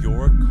brain.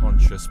 Your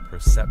conscious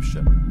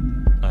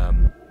perception.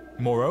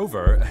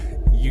 Moreover,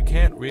 you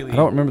can't really. I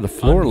don't remember the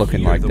floor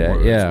looking unhear like the that.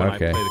 words Yeah, when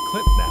okay. I play the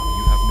clip now.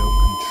 You have no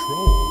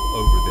control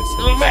over this.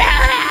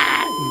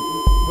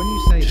 When you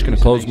say Just gonna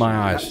close my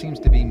hallucination, eyes. that seems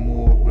to be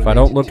more If I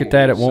don't related look to at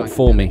that, it won't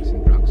fool me. psychedelics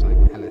and drugs like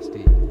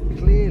LSD.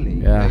 Clearly,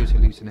 Yeah. those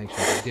hallucinations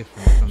are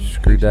different from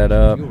Screwed that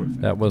up. hallucinations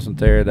you're That wasn't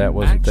there. That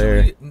wasn't there.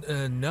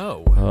 Actually,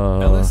 no.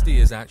 LSD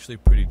is actually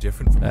pretty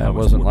different from that how it's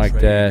wasn't like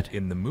portrayed that.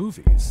 in the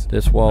movies.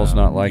 This wall's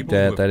not like People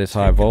who that. have That is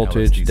high taken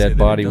voltage. LSD say Dead that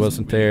body it doesn't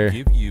wasn't really there.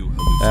 Give you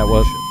That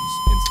was. hallucinations.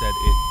 Instead,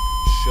 it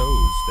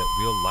shows that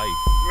real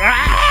life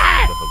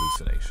is the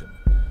hallucination.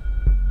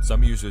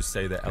 Some users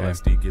say that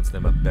LSD gives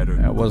them a better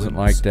That wasn't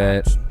like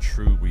glimpse that. at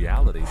true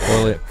reality than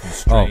Well, the it-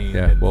 constrained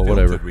yeah, and well,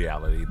 filtered whatever.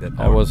 reality that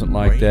That our wasn't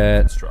like brain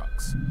that.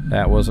 constructs.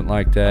 That wasn't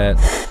like that.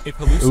 If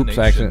hallucination Oops,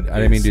 actually, I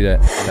didn't mean to do that.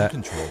 is That-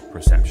 uncontrolled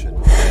perception,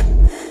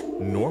 then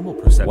normal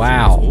perception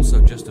Wow. is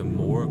also just a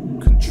more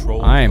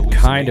controlled I am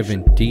kind of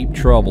hallucination. in deep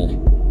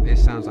trouble.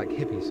 This sounds like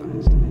hippie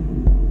science to me.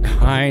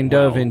 Kind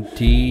of in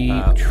deep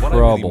What I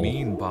trouble. really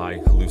mean by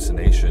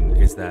hallucination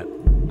is that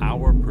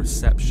our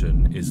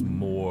perception is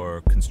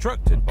more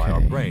constructed by our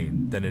Okay.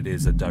 brain than it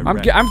is a direct I'm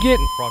getting-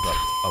 product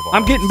of our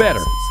I'm getting better.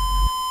 senses.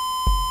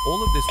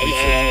 All of this research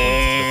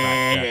points to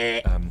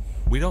the fact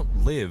that we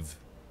don't live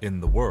in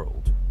the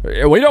world. We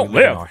don't We live in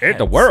live our in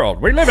the heads.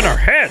 world. We live in our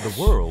heads.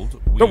 The world.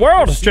 The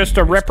world is perceive just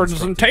a is constructed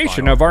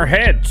representation by of our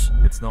brain. heads.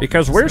 It's not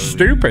Because we're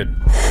necessarily stupid.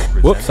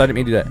 Whoops, I didn't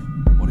mean to do that.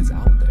 What is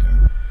out there?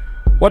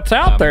 What's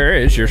out there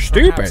is you're Perhaps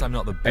stupid. I'm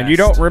not the And you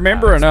best don't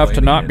remember at enough to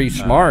explaining not it, be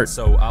smart.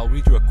 So I'll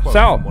read you a quote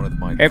So, from one of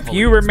my if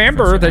you colleagues,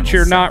 remember Professor that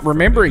you're Alan not Seth from the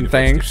remembering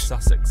University of things,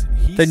 Sussex.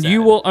 He then you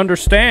said, will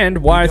understand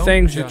why "We don't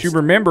things that you just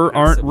remember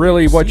aren't passively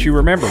really what perceive you the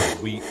remember.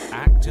 world, we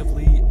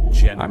actively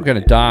generate I'm gonna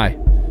it. die.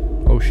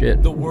 Oh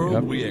shit. The world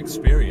Yep. we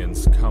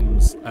experience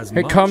comes as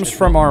It much, comes if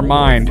from not our more,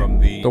 mind. from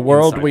The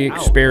world inside we out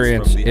as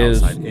experience from the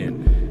is outside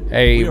in.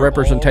 a We are all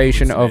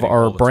representation of hallucinating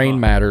our all the brain time.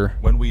 matter.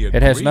 When we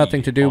It has agree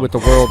nothing to do on with the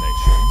world.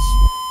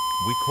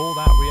 hallucinations, we call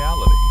that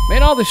reality.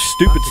 Man, all this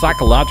stupid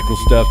psychological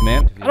stuff,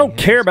 man. I don't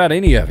care about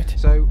any of it.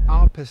 So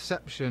our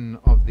perception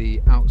of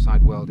the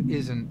outside world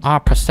isn't... Our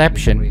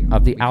perception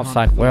of the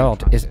outside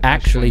world is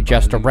actually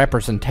just a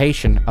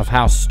representation of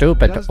how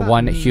stupid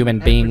one human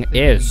being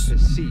is.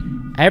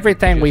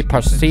 Everything we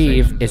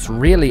perceive is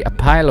really a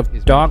pile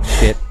of dog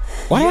shit.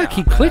 Why do I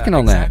keep clicking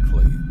on that?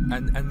 Exactly.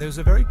 And there's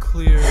a very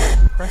clear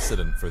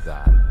precedent for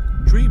that.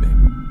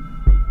 Dreaming.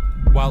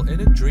 While in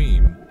a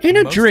dream, In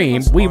a most of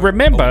dream, us we aren't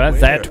remember aware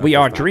that of we the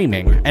are fact that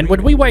dreaming. we're And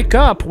when we wake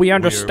up, we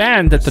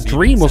understand that the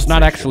dream was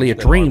not actually a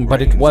dream,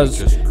 but it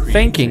was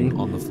thinking,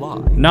 on the fly.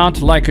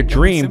 not like a And we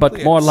dream, but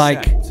simply more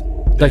like accept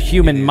the that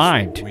human it is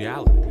mind.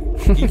 Reality.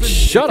 Even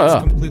Shut if it's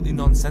up. completely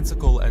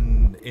nonsensical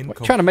and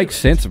incoherent. Trying to make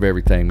sense of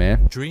everything,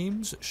 man.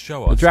 Dreams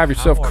show You'll us drive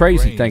yourself how our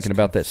crazy brains thinking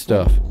about can that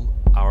stuff. fool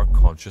our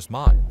conscious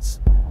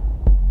minds.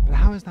 But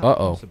how is that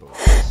Uh-oh. possible?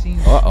 It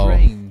seems Uh-oh.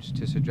 strange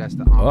to suggest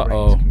that our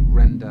Uh-oh. brains can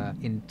render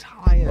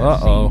entire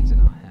Uh-oh. scenes in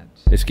our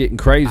heads. It's getting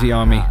crazy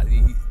on me.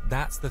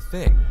 That's the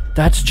thing.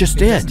 That's just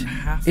It it. doesn't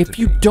have If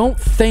to you be. don't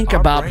think Our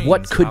about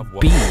what brains could have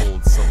be, what's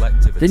called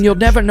selective then you'll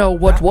never attention. know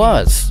what That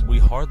was. means we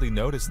hardly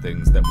notice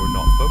things that we're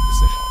not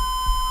focusing on.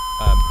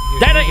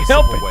 That Here's ain't a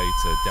simple helping. way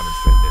to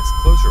demonstrate this.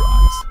 Close your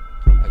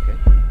eyes.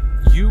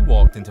 Okay. You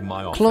walked into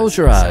my office. Close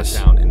your and sat eyes.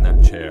 down in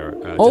that chair.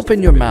 Just Open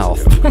a your few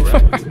minutes mouth. ago,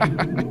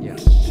 correct?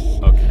 Yes.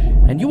 Okay.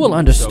 and you will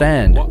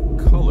understand So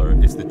what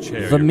color is the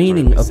chair? the you're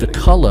meaning currently of the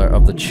sitting color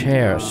of the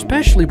chair,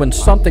 especially when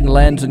something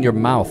lands in your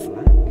mouth.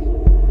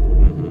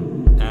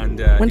 in? And,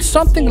 When is the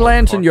something floor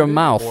lands in your carpeted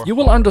mouth, or you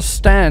will hard?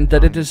 understand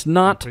that it is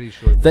not pretty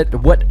sure that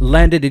what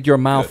landed in your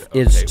mouth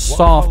Good, is okay. What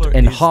soft color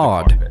and is the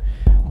hard. carpet?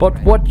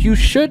 But what you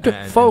should And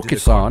did the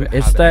focus on carpet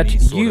is have that any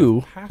sort of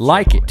you patch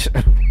like on it.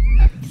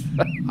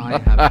 I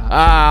have absolutely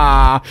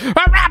Ah!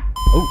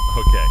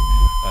 Okay.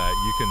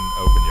 You can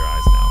open your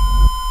eyes now.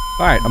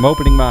 Alright, I'm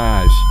opening my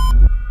eyes.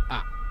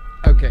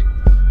 Okay,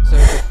 so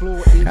the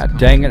floor is God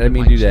dang it, I didn't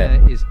mean to do that. My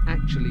chair is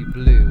actually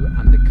blue,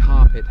 and the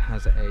carpet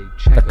has a The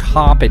checkerboard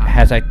carpet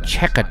has a pattern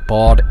checkered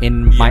board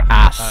in my Yeah,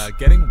 ass.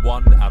 Getting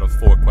 1 out of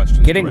 4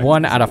 questions. Getting correct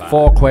 1 is out of bad,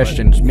 4 but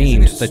questions isn't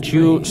means it that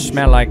you strange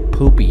smell like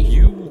poopy.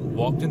 You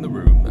walked in the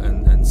room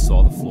and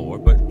saw the floor,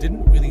 but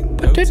didn't really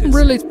notice. But didn't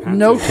really its patterns.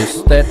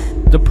 notice that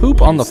the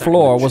poop on the You sat in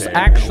floor was chair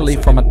actually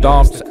and from a also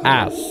dog's didn't notice the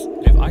ass. color.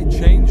 If I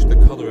changed the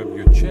color of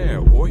your chair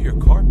or your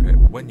carpet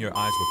when your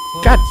eyes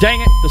were closed, God dang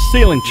it, the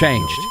ceiling you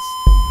changed. noticed?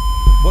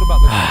 What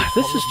about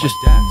the This color is of just,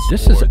 my desk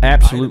this or is the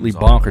absolutely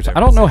items on bonkers. their I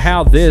don't know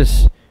how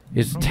positions?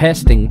 this is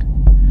testing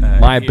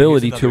my Here's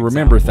ability another to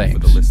remember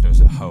example for things. the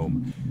listeners at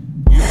home.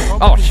 You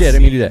Oh shit!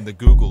 Let me do that. The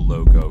Google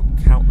logo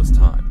countless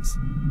times.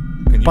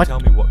 Can you But tell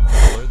me what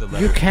color the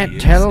letter You P can't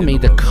is tell in me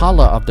the logo?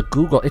 color of the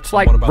Google. It's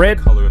like What about red,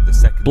 the color of the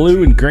second blue,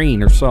 G? and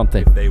green or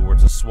something. If they were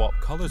to swap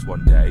colors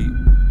one day,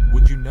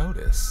 would you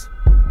notice?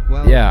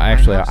 Well, Yeah,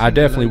 actually, have I seen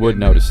the definitely logo would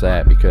many notice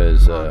that times.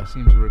 because, I can't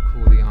seem to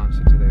recall the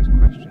answer to those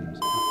questions.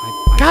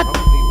 I God,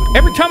 probably wouldn't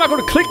every know. time I go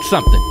to click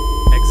something,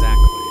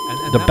 Exactly.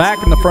 And The that's back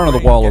how and the your front of the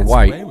brain wall are gets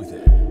white. away with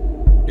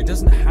it. It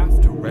doesn't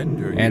have to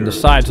render and the your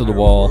sides of the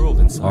entire wall world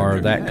inside are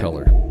your that head.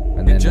 color,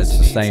 and then It just it's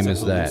the needs same to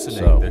as that. hallucinate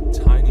So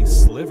the tiny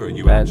sliver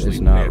you that actually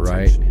is not pay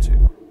right. attention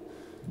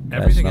to.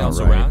 Everything not else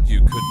right. around you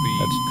could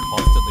be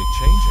constantly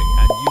changing,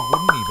 and you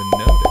wouldn't even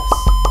notice.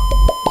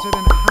 So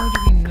then, how do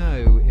we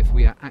know if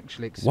we are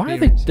actually why are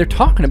experiencing they're it?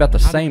 talking about the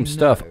How do same we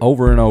stuff know?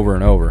 over and over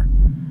and over?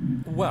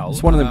 Well,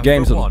 It's one of them for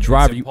games that'll one,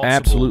 drive it's you impossible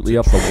absolutely to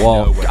up the truly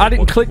wall. know whether I didn't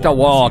what click you the are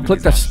wall. I receiving clicked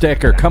is the actually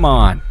sticker. Come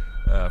on.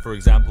 For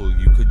example,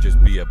 you could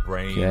just be a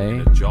brain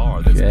in a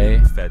jar that's Okay.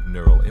 being fed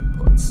neural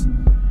inputs.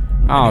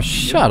 Oh, And if the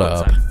shut inputs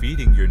up. I'm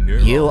feeding your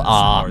neurons You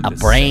are a the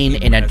brain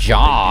same in a as what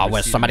jar they'd be where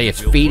receiving somebody in is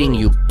the real feeding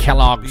you world, it would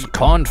Kellogg's be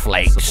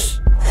cornflakes.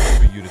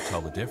 impossible for you to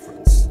tell the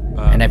difference.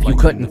 And if you Like in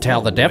couldn't the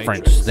tell the film difference,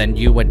 Matrix. then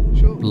you would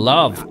Sure.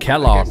 love I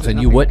Kellogg's guess and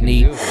there's you wouldn't nothing eat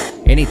you can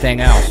do with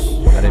anything else.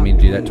 I didn't mean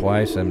to do that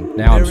twice, and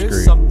now I'm There is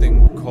screwed.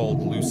 something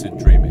called lucid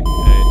dreaming,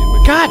 in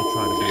which God. people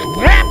try to be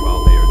aware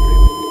while they are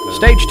dreaming.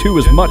 Stage 2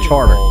 is much generally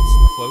harder. involves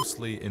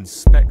closely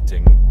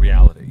inspecting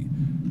reality.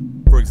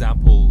 For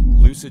example,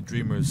 lucid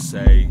dreamers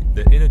say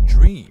that in a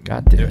dream,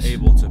 Got they're this.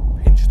 able to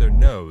pinch their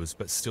nose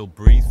but still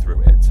breathe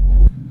through it,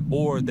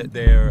 or that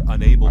they're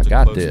unable I to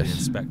got closely this.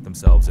 inspect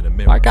themselves in a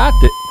mirror. I got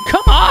this.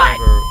 Come on!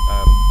 However,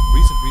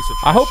 recent research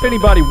I has hope shown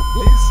anybody-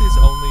 that this is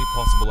only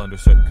possible under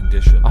certain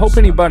conditions. I hope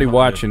anybody I'm not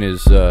gonna watching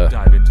is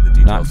dive into the not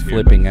details here,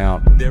 flipping but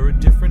out. There are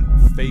different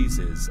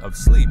phases of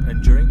sleep,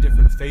 and during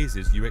different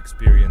phases, you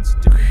experience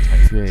different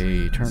types of Okay,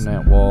 dreams. turn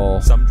that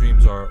wall. Some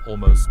dreams are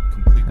almost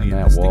completely Turn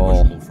that wall.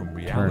 indistinguishable from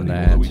reality, Turn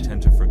although we that.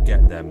 tend to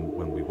forget them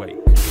when we wake.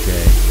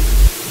 Okay.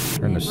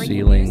 Turn the Breaking news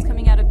ceiling.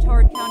 coming out of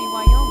Tard County,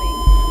 Wyoming.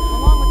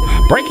 Along with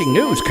the Breaking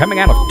news coming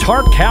out of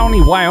Tart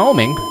County,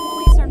 Wyoming.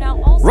 Police are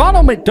now also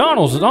Ronald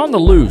McDonald's is on the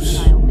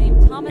loose,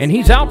 and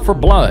he's out for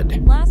blood.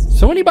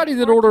 So anybody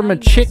that ordered him a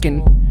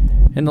chicken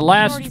in the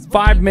last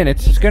 5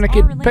 minutes is going to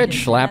get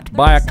bitch slapped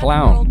by a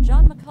clown.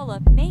 John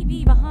McCullough may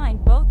be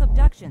behind both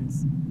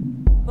abductions.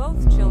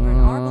 Both children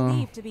are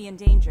believed to be in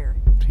danger.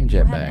 Change If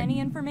you that have back. any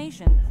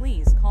information,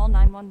 please call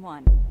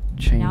 911. Now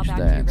Change back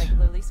to your that.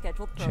 regularly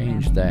scheduled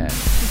programming. Change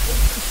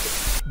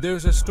that.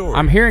 There's a story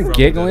I'm hearing from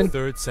giggling, the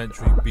 3rd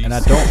century BC and I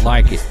don't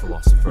like Chinese it.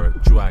 philosopher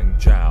Zhuang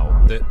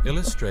Zhao that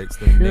illustrates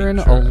the Hearing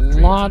nature a of dreams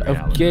lot and of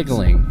realities.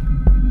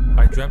 giggling.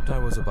 I dreamt I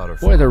was a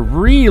butterfly. Boy,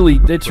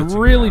 it's Floating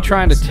really around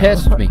trying in to the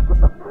test sky. me.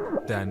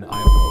 Then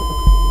I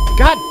awoke.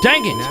 God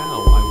dang it!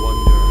 Now I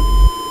wonder,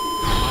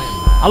 am I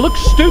a man? I look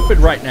stupid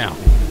right now.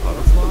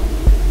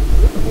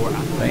 Butterfly? Or am I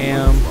a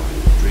Bam.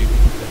 butterfly dreaming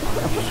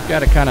that I'm a Just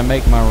gotta kind of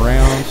make my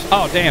rounds.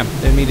 Oh, damn.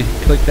 Didn't mean to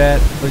click that.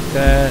 Click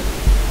that.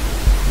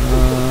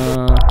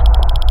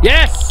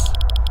 Yes!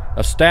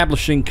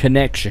 Establishing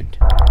connection.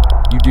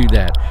 You do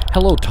that.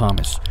 Hello,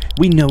 Thomas.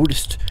 We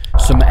noticed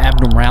some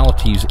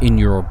abnormalities in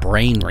your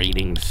brain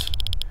readings.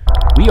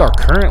 We are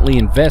currently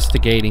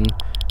investigating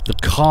the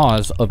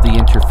cause of the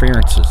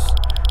interferences.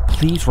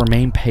 Please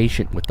remain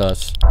patient with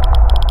us.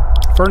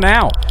 For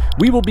now,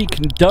 we will be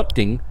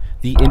conducting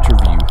the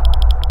interview.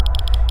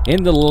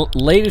 In the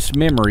latest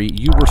memory,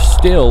 you were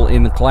still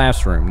in the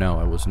classroom. No,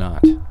 I was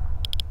not.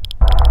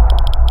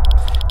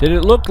 Did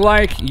it look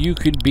like you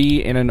could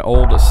be in an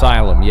old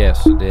asylum?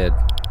 Yes, it did.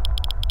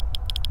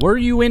 Were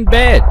you in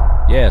bed?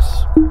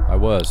 Yes, I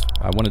was.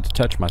 I wanted to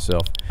touch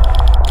myself.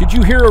 Could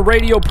you hear a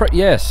radio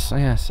Yes,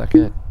 I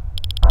could.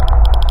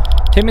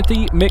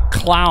 Timothy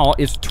McClough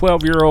is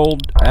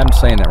 12-year-old. I'm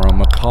saying that wrong.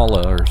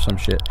 McCullough or some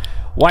shit.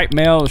 White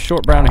male,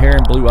 short brown hair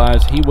and blue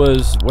eyes. He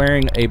was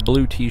wearing a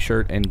blue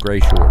t-shirt and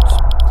gray shorts.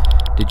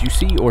 Did you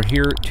see or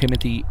hear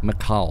Timothy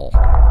McCall?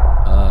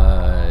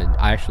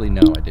 Actually,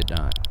 no, I did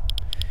not.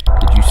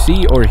 Did you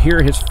see or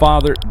hear his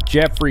father,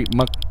 Jeffrey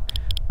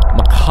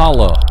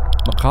McCullough?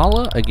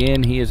 McCullough?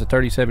 Again, he is a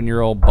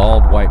 37-year-old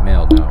bald white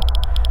male. No,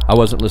 I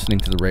wasn't listening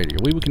to the radio.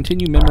 We will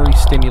continue memory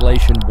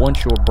stimulation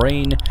once your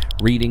brain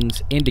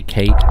readings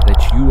indicate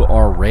that you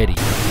are ready.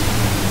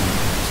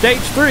 Stage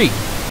 3.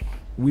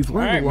 We've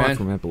learned All right, a lot man.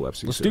 from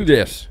epilepsy. Let's do surgery.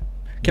 this.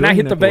 Can I During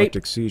hit the an vape?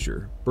 epileptic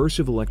seizure, bursts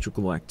of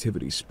electrical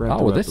activity spread Oh,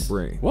 throughout this. the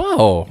brain.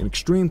 Whoa. In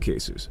extreme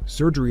cases,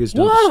 surgery is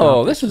done to Whoa,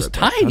 stop this is spread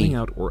by tiny. cutting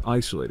out or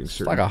isolating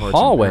certain like a parts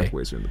hallway. and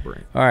pathways in the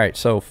brain. All right,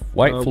 so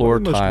white floor One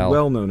of the most tile,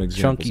 well-known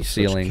examples chunky of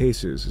ceiling, such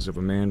cases is of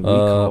a man we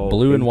call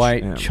blue and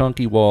white, HM.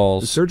 chunky The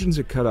walls, surgeons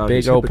had cut out big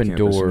his open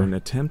hippocampus door, in an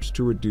attempt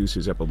to reduce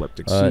his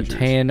epileptic seizures.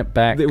 tan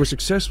back They were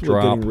successful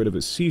drop, at getting rid of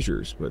his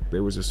seizures, but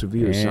there was a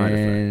severe side effect.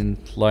 and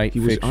light He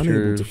was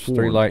unable to fixtures, form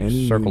 3 light any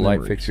new circle light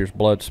memories. fixtures,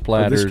 blood But this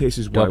splatter, case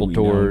is why double we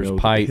now doors, know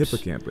that pipes. the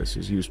hippocampus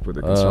is used for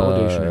the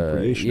consolidation and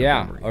creation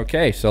Yeah. of memory.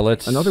 Okay, so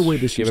let's Another way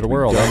this give used it a to be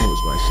whirl. done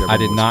was by severing I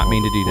did what's not called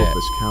mean the to do that.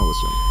 corpus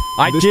callosum.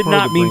 I This did part of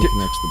not the mean brain to-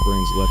 connects the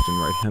brain's left and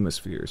right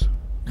hemispheres.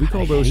 We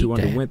call those who hate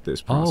that. underwent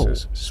this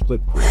process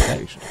split brain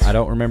patients. I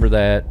don't remember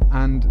that.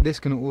 And this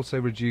can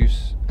also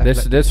reduce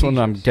This one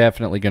I'm seizures.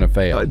 definitely going to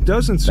fail. It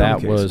does in some That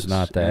cases. was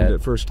not that. And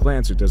at first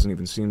glance, it doesn't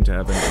even seem to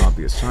have any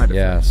obvious side effects.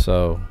 Yeah,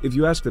 so If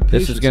you ask the this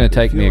patients is going if to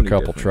they take feel me a any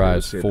couple different, they tries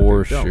would say that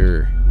for they don't.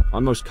 sure.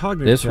 On most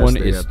cognitive This tests, one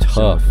they is have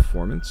similar tough.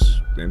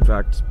 performance. In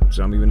fact,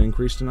 some even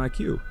increased in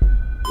IQ.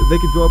 They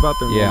could go about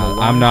their Yeah, normal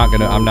I'm lives not with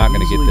gonna- no I'm not gonna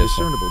get easily this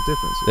one. discernible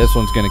differences. This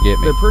one's going to get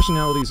me. Their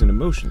personalities and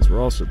emotions were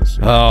also the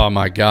same. Oh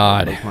my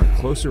God. Upon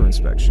closer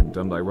inspection,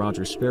 done by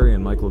Roger Sperry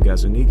and Michael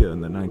Gazzaniga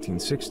in the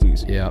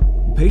 1960s, Yep.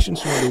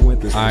 patients who underwent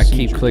this I keep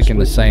procedure clicking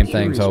the displayed same some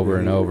things curious over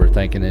and behavior. over,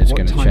 thinking it's What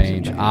going to types of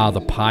change. behavior? Ah,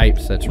 the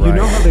pipes. That's You know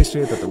right. how they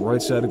say that the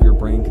right side of your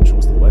brain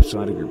controls the left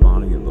side of your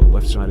body and the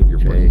left side of your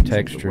brain controls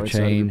texture the right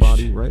side of your changed.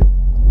 body, right?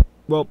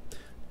 Well,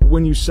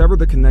 when you sever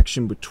the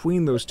connection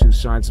between those two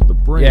sides of the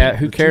brain... Yeah,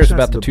 who the two cares sides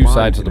about of the two body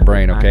sides of can the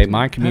brain, end up okay? acting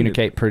Mine independently.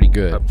 communicate pretty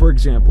good. For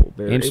example,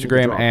 they're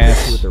Instagram able to draw a ass.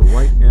 picture with their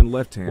right and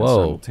left hand Whoa.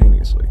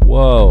 simultaneously.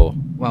 Whoa.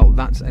 Well,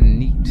 that's a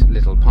neat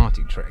little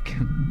party trick.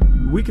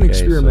 We can Okay,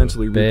 so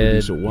experimentally bed,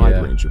 reproduce a wide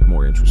yeah. range of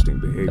more interesting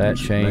behaviors That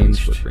with many changed.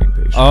 split brain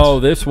patients. Oh,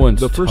 this one's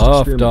The first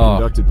tough, experiment dog.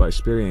 conducted by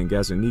Sperry and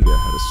Gazzaniga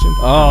had a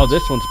simple Oh, premise.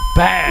 this one's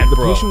bad, The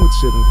bro. patient would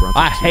sit in front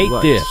of I two hate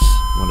lights, this.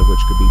 one of which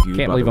could be viewed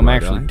Can't by believe the I'm right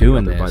actually eye,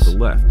 doing the other this. by the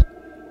left.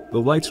 The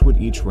lights would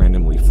each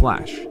randomly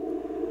flash.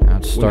 Now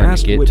it's When starting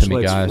asked to get which to me,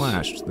 lights guys.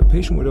 flashed, the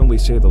patient would only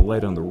say the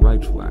light on the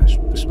right flashed,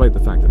 despite the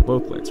fact that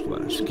both lights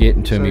flashed. It's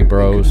getting to So me, you couldn't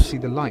bros. see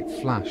the light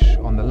flash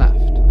on the left.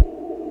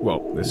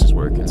 Well, this is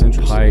where it gets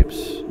interesting.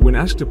 Pipes. When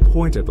asked to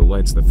point at the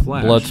lights that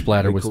flashed, Blood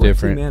splatter they was correctly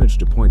different. managed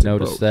to point at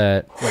Notice both.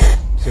 that. Wait,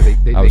 so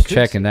they I was could see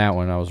checking it. that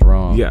one. I was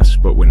wrong. Yes,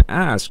 but when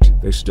asked,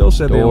 they still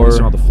said they Door. only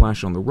saw the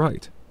flash on the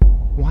right.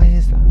 Why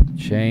is that?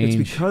 It's Change.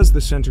 because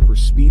the center for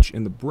speech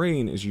in the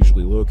brain is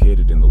usually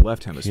located in the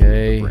left hemisphere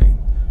Okay. of the brain.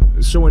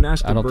 So when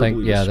asked I to don't think-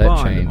 verbally yeah, that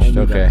respond, changed.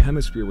 only Okay. that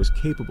hemisphere was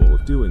capable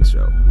of doing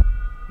so.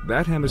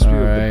 That hemisphere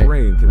of Alright. the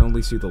brain can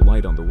only see the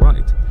light on the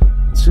right.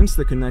 Since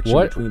the connection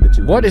What- between the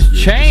two what has hemispheres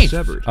was changed?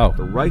 severed, Oh.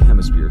 the right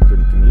hemisphere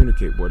couldn't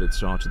communicate what it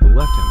saw to the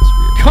left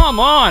hemisphere. Come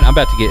on! I'm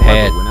about to get However,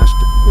 head. when asked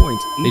to point,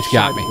 each He's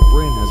got side me. of the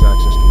brain has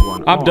access to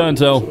one I'm arm, done,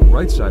 so so. the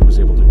right side was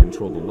able to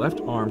control the left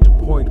arm to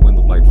point when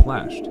the light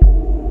flashed.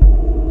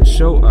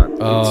 So,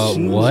 it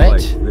seems what?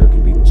 like there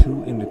could be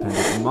two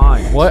independent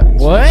minds What? inside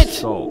What? the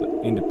skull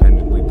that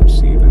independently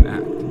perceive and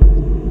act.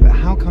 But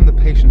how come the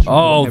patients report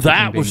Oh, everything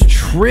that being was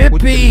different?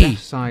 Would the trippy.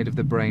 left side of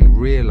the brain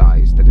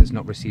realize that it's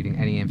not receiving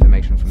any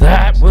information from the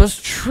That right side? was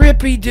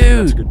trippy, That's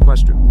a dude. good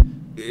question.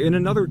 In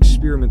another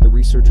experiment, the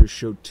researchers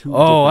showed two Oh,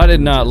 different I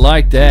did not images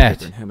like of two that.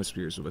 different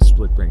hemispheres of a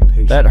split brain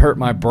patient. That hurt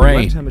my The left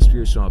brain.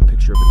 hemisphere saw a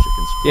picture of a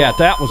chicken's claw. Yeah,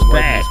 that was The right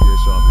bad. hemisphere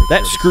saw a picture That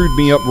of a screwed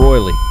me chicken's up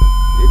royally.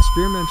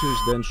 Experimenters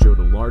then showed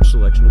a large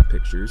selection of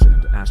pictures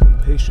and asked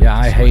the patient. Yeah, to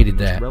I select hated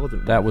the most that.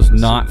 relevant That one was from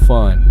the not scene.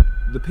 fun.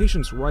 The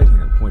patient's right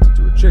hand pointed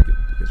to a chicken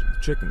because of the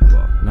chicken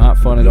claw. Not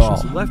fun the at all.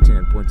 patient's left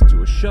hand pointed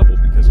to a shovel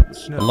because of the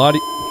snow. A lot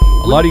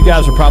of you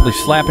guys are probably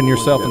slapping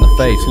yourself in the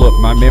face. Look,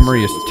 my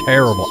memory is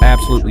terrible.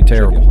 Absolutely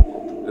terrible.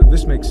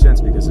 This makes sense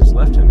because his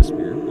left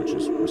hemisphere, which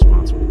is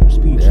responsible for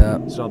speech, Yeah.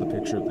 saw the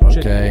picture of the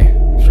chicken.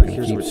 Okay. Just gonna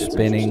Here's keep what gets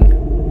spinning.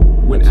 interesting.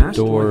 When That's a asked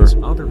why door. his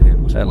other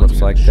hand was That pointing looks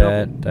at like the shovel,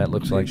 that. That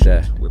looks the like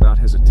patient, that. without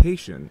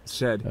hesitation,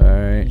 said,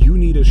 Alright. "You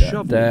need a Got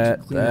shovel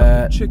that, to clean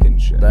that, out the chicken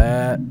shed."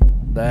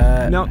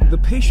 That. Now, the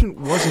patient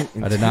wasn't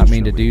I did not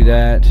mean to do intentionally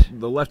that. wrong.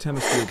 The left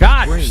hemisphere of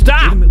God, the brain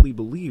stop! legitimately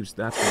believes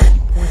that's why he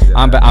pointed at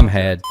I'm that I'm object.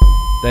 head.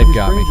 They've His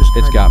got me. brain just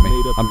It's kind got of me.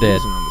 made up I'm a dead.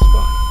 reason on the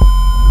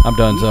spot. I'm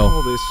done, We so.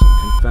 call this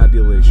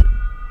confabulation.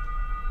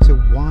 So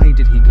why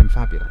did he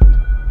confabulate?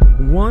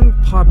 One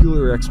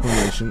popular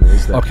explanation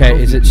is that Okay,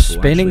 healthy is it people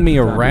spinning actually me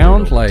confabulate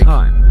around, over like-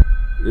 time.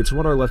 It's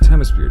what our left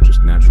hemisphere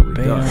just naturally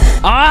does.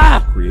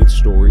 Ah! Create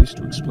stories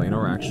to explain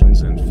our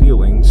actions and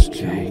feelings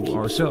Okay, to keep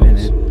ourselves.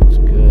 spinning. It's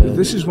good.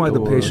 This is why the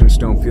Door. patients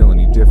don't feel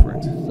any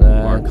different.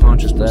 That, Our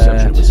conscious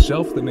perception of that. a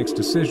self that makes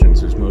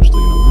decisions is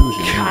mostly an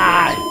illusion.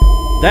 God,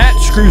 that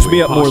screws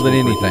me up more than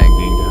Possible for a anything. human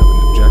being to have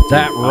an objective,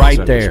 That right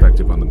outside there.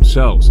 perspective on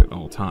themselves at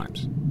all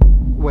times.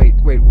 Wait,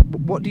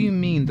 what do you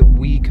mean that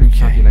we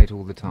confabulate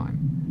all the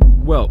time?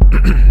 Well,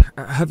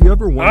 have you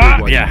ever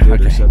wondered why yeah, you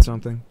did or okay. said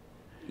something?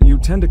 You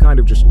tend to kind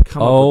of just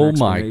come Oh up with an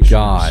my explanation or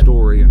God. a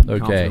story and Okay.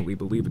 confidently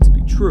believe it to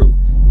be true.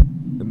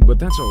 But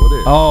that's all it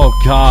is.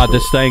 Oh God,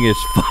 this thing is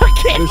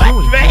fucking There's no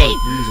with inherent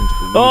me. reason to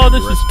believe Oh, that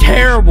this your is explanation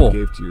terrible.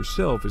 you gave to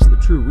yourself is the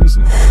true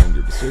reasoning behind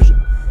your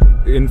decision.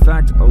 In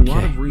fact, a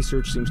lot of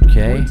research seems to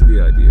point to the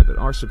idea that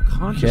our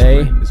subconscious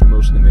brain is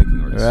mostly making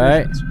our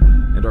decisions,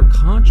 and our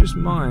conscious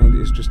mind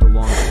is just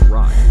along for the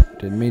ride.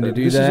 Didn't mean to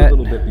do This that. is a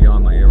little bit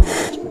beyond my area of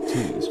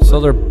expertise. So but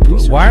they're.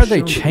 research Why are has they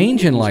shown that we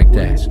changing use like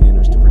brain that?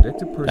 scanners to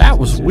predict a person's That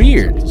was decisions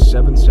weird. up to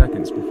 7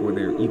 seconds before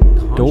they're even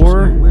consciously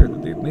Door. aware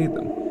that they've made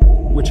them,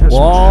 which has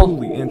Wall. some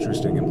truly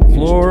interesting implications.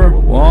 Floor. for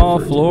what we Wall. refer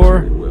to as Floor.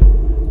 free will.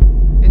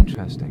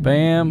 Interesting.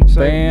 Bam,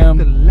 So bam,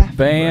 if the left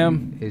bam.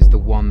 brain is the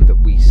one that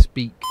we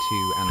speak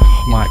to and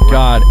Oh my interact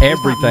God, with, does that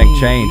everything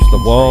mean changed. we The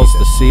can walls, say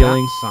the that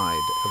ceiling. that side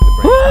of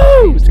the brain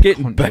Woo! contains It's the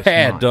getting conscious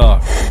bad, mind.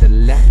 dog. The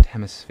left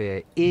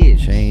hemisphere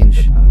is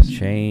Change, the person.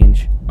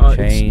 change,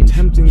 change, it's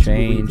tempting to believe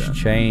change, that,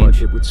 change,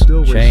 but it would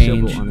still raise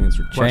change, several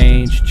unanswered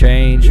change, questions.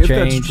 change, If that's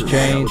change, true, that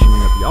change. would mean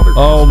that the other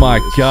Oh hemisphere my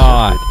is a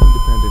God. separate,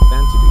 independent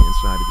entity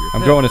inside of your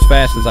I'm head going as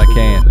fast as I that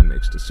can. then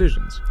makes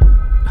decisions.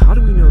 How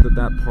do we know that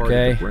that part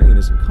Okay. of the brain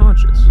isn't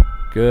conscious?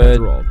 Good.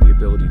 After all, the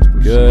ability to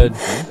perceive, Good.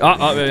 think, No,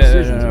 and make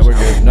decisions is we're how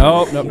good. we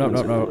Nope, make nope, nope,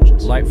 humans nope, nope.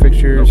 conscious. Light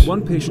fixtures.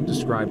 One patient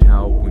described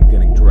how, when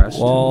getting dressed,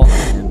 Wall. one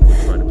hand would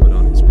try to put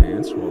on his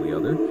pants while the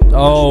other.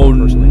 Oh, the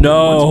person that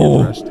no.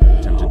 wants to get dressed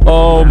attempted to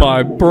Oh put it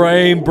my down.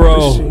 brain, This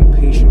bro. same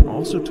patient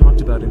also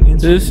talked about an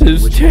incident This in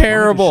is which he tried to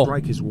terrible.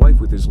 strike his wife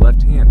with his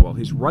left hand while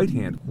his right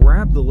hand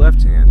grabbed the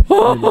left hand in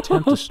an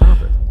attempt to stop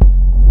it.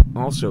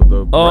 Also,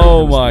 the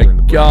Oh right my hemisphere in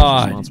the brain God.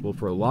 is responsible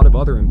for a lot of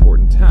other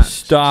important tasks,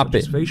 Stop such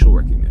as it. facial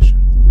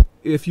recognition.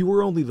 If you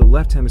were only the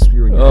left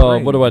hemisphere in your Oh,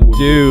 brain, what do I you wouldn't be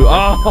do? able to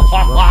recognize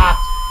your loved ones.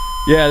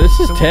 Yeah, this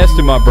is So what testing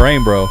do you my want?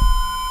 brain, bro.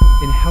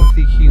 In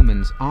healthy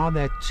humans, are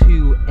there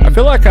two I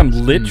feel like I'm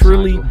entities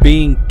literally inside your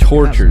being head? If that's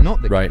tortured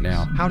not the right case,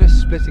 now. How does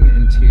splitting it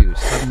in two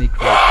suddenly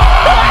create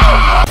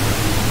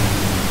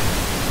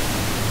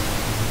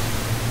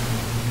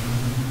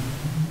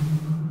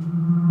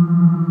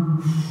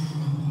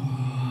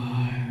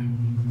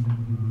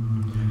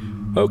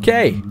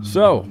Okay,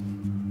 so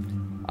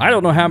I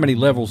don't know how many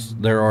levels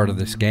there are to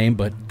this game,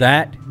 but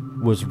that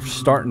was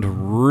starting to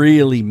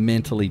really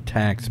mentally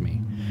tax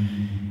me.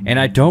 And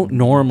I don't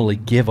normally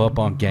give up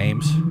on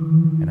games,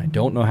 and I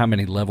don't know how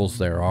many levels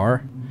there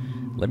are.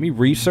 Let me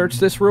research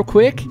this real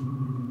quick,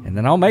 and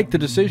then I'll make the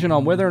decision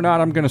on whether or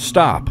not I'm going to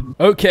stop.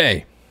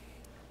 Okay,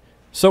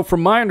 so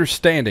from my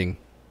understanding,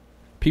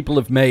 people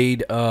have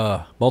made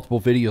multiple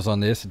videos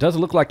on this. It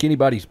doesn't look like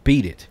anybody's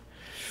beat it,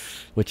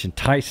 which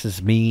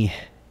entices me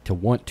to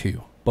want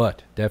to,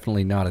 but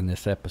definitely not in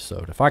this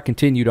episode. If I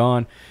continued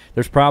on,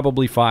 there's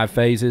probably 5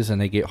 phases and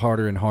they get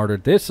harder and harder.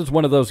 This is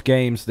one of those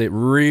games that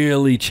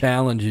really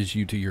challenges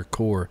you to your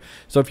core.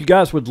 So if you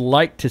guys would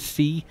like to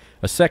see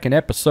a second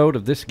episode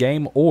of this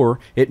game, or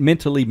it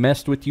mentally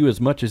messed with you as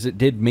much as it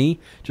did me,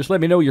 just let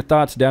me know your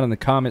thoughts down in the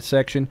comment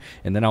section,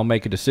 and then I'll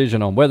make a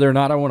decision on whether or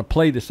not I want to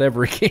play this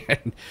ever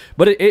again.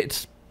 But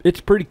it's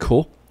pretty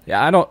cool.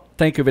 Yeah, I don't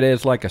think of it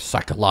as like a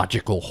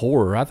psychological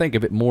horror. I think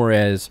of it more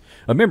as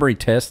a memory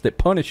test that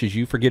punishes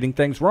you for getting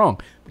things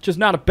wrong, which is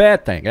not a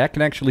bad thing. That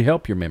can actually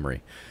help your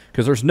memory,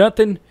 because there's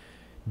nothing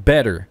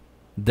better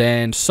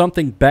than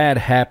something bad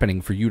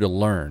happening for you to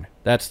learn.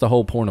 That's the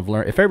whole point of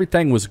learning. If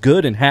everything was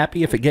good and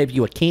happy, if it gave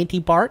you a candy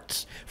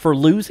barts for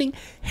losing,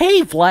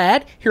 hey,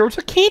 Vlad, here's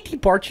a candy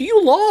barts,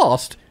 you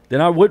lost,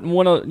 then I wouldn't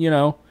want to, you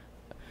know,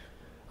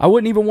 I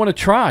wouldn't even want to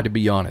try, to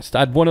be honest.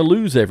 I'd want to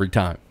lose every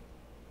time,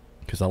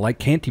 because I like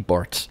candy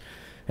barts.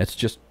 That's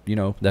just, you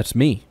know, that's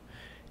me.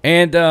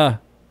 And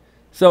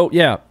so,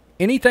 yeah,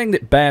 anything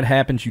that bad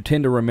happens, you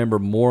tend to remember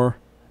more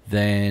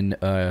than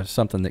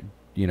something that,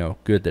 you know,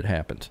 good that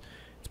happens.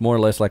 It's more or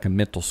less like a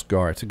mental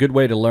scar. It's a good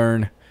way to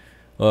learn,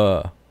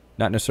 not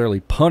necessarily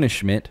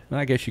punishment.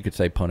 I guess you could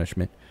say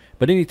punishment.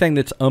 But anything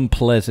that's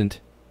unpleasant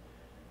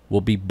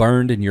will be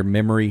burned in your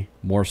memory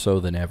more so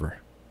than ever.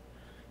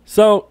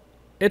 So,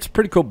 it's a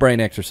pretty cool brain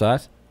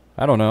exercise.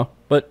 I don't know.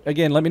 But,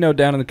 again, let me know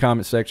down in the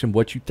comment section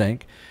what you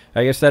think.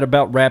 I guess that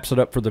about wraps it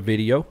up for the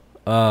video.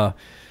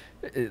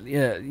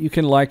 Yeah, you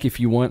can like if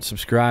you want,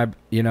 subscribe.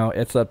 You know,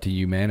 it's up to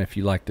you, man. If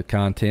you like the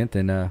content,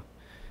 then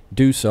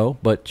do so.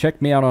 But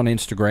check me out on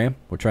Instagram.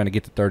 We're trying to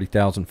get to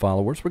 30,000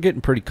 followers. We're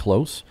getting pretty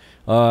close.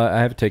 I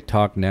have a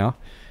TikTok now,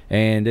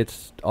 and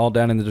it's all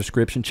down in the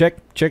description. Check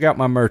out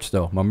my merch,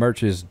 though. My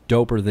merch is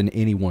doper than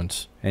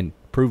anyone's. And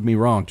prove me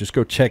wrong. Just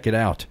go check it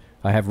out.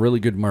 I have really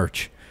good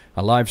merch.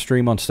 I live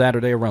stream on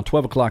Saturday around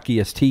 12 o'clock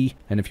EST.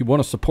 And if you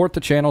want to support the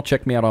channel,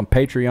 check me out on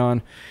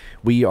Patreon.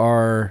 We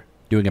are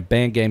doing a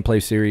band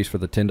gameplay series for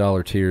the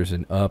 $10 tiers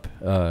and up,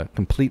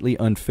 completely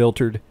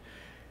unfiltered.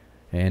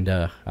 And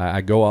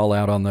I go all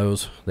out on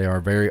those. They are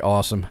very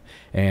awesome.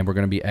 And we're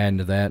going to be adding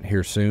to that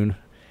here soon.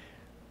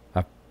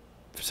 I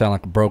sound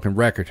like a broken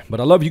record. But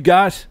I love you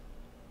guys.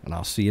 And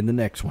I'll see you in the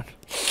next one.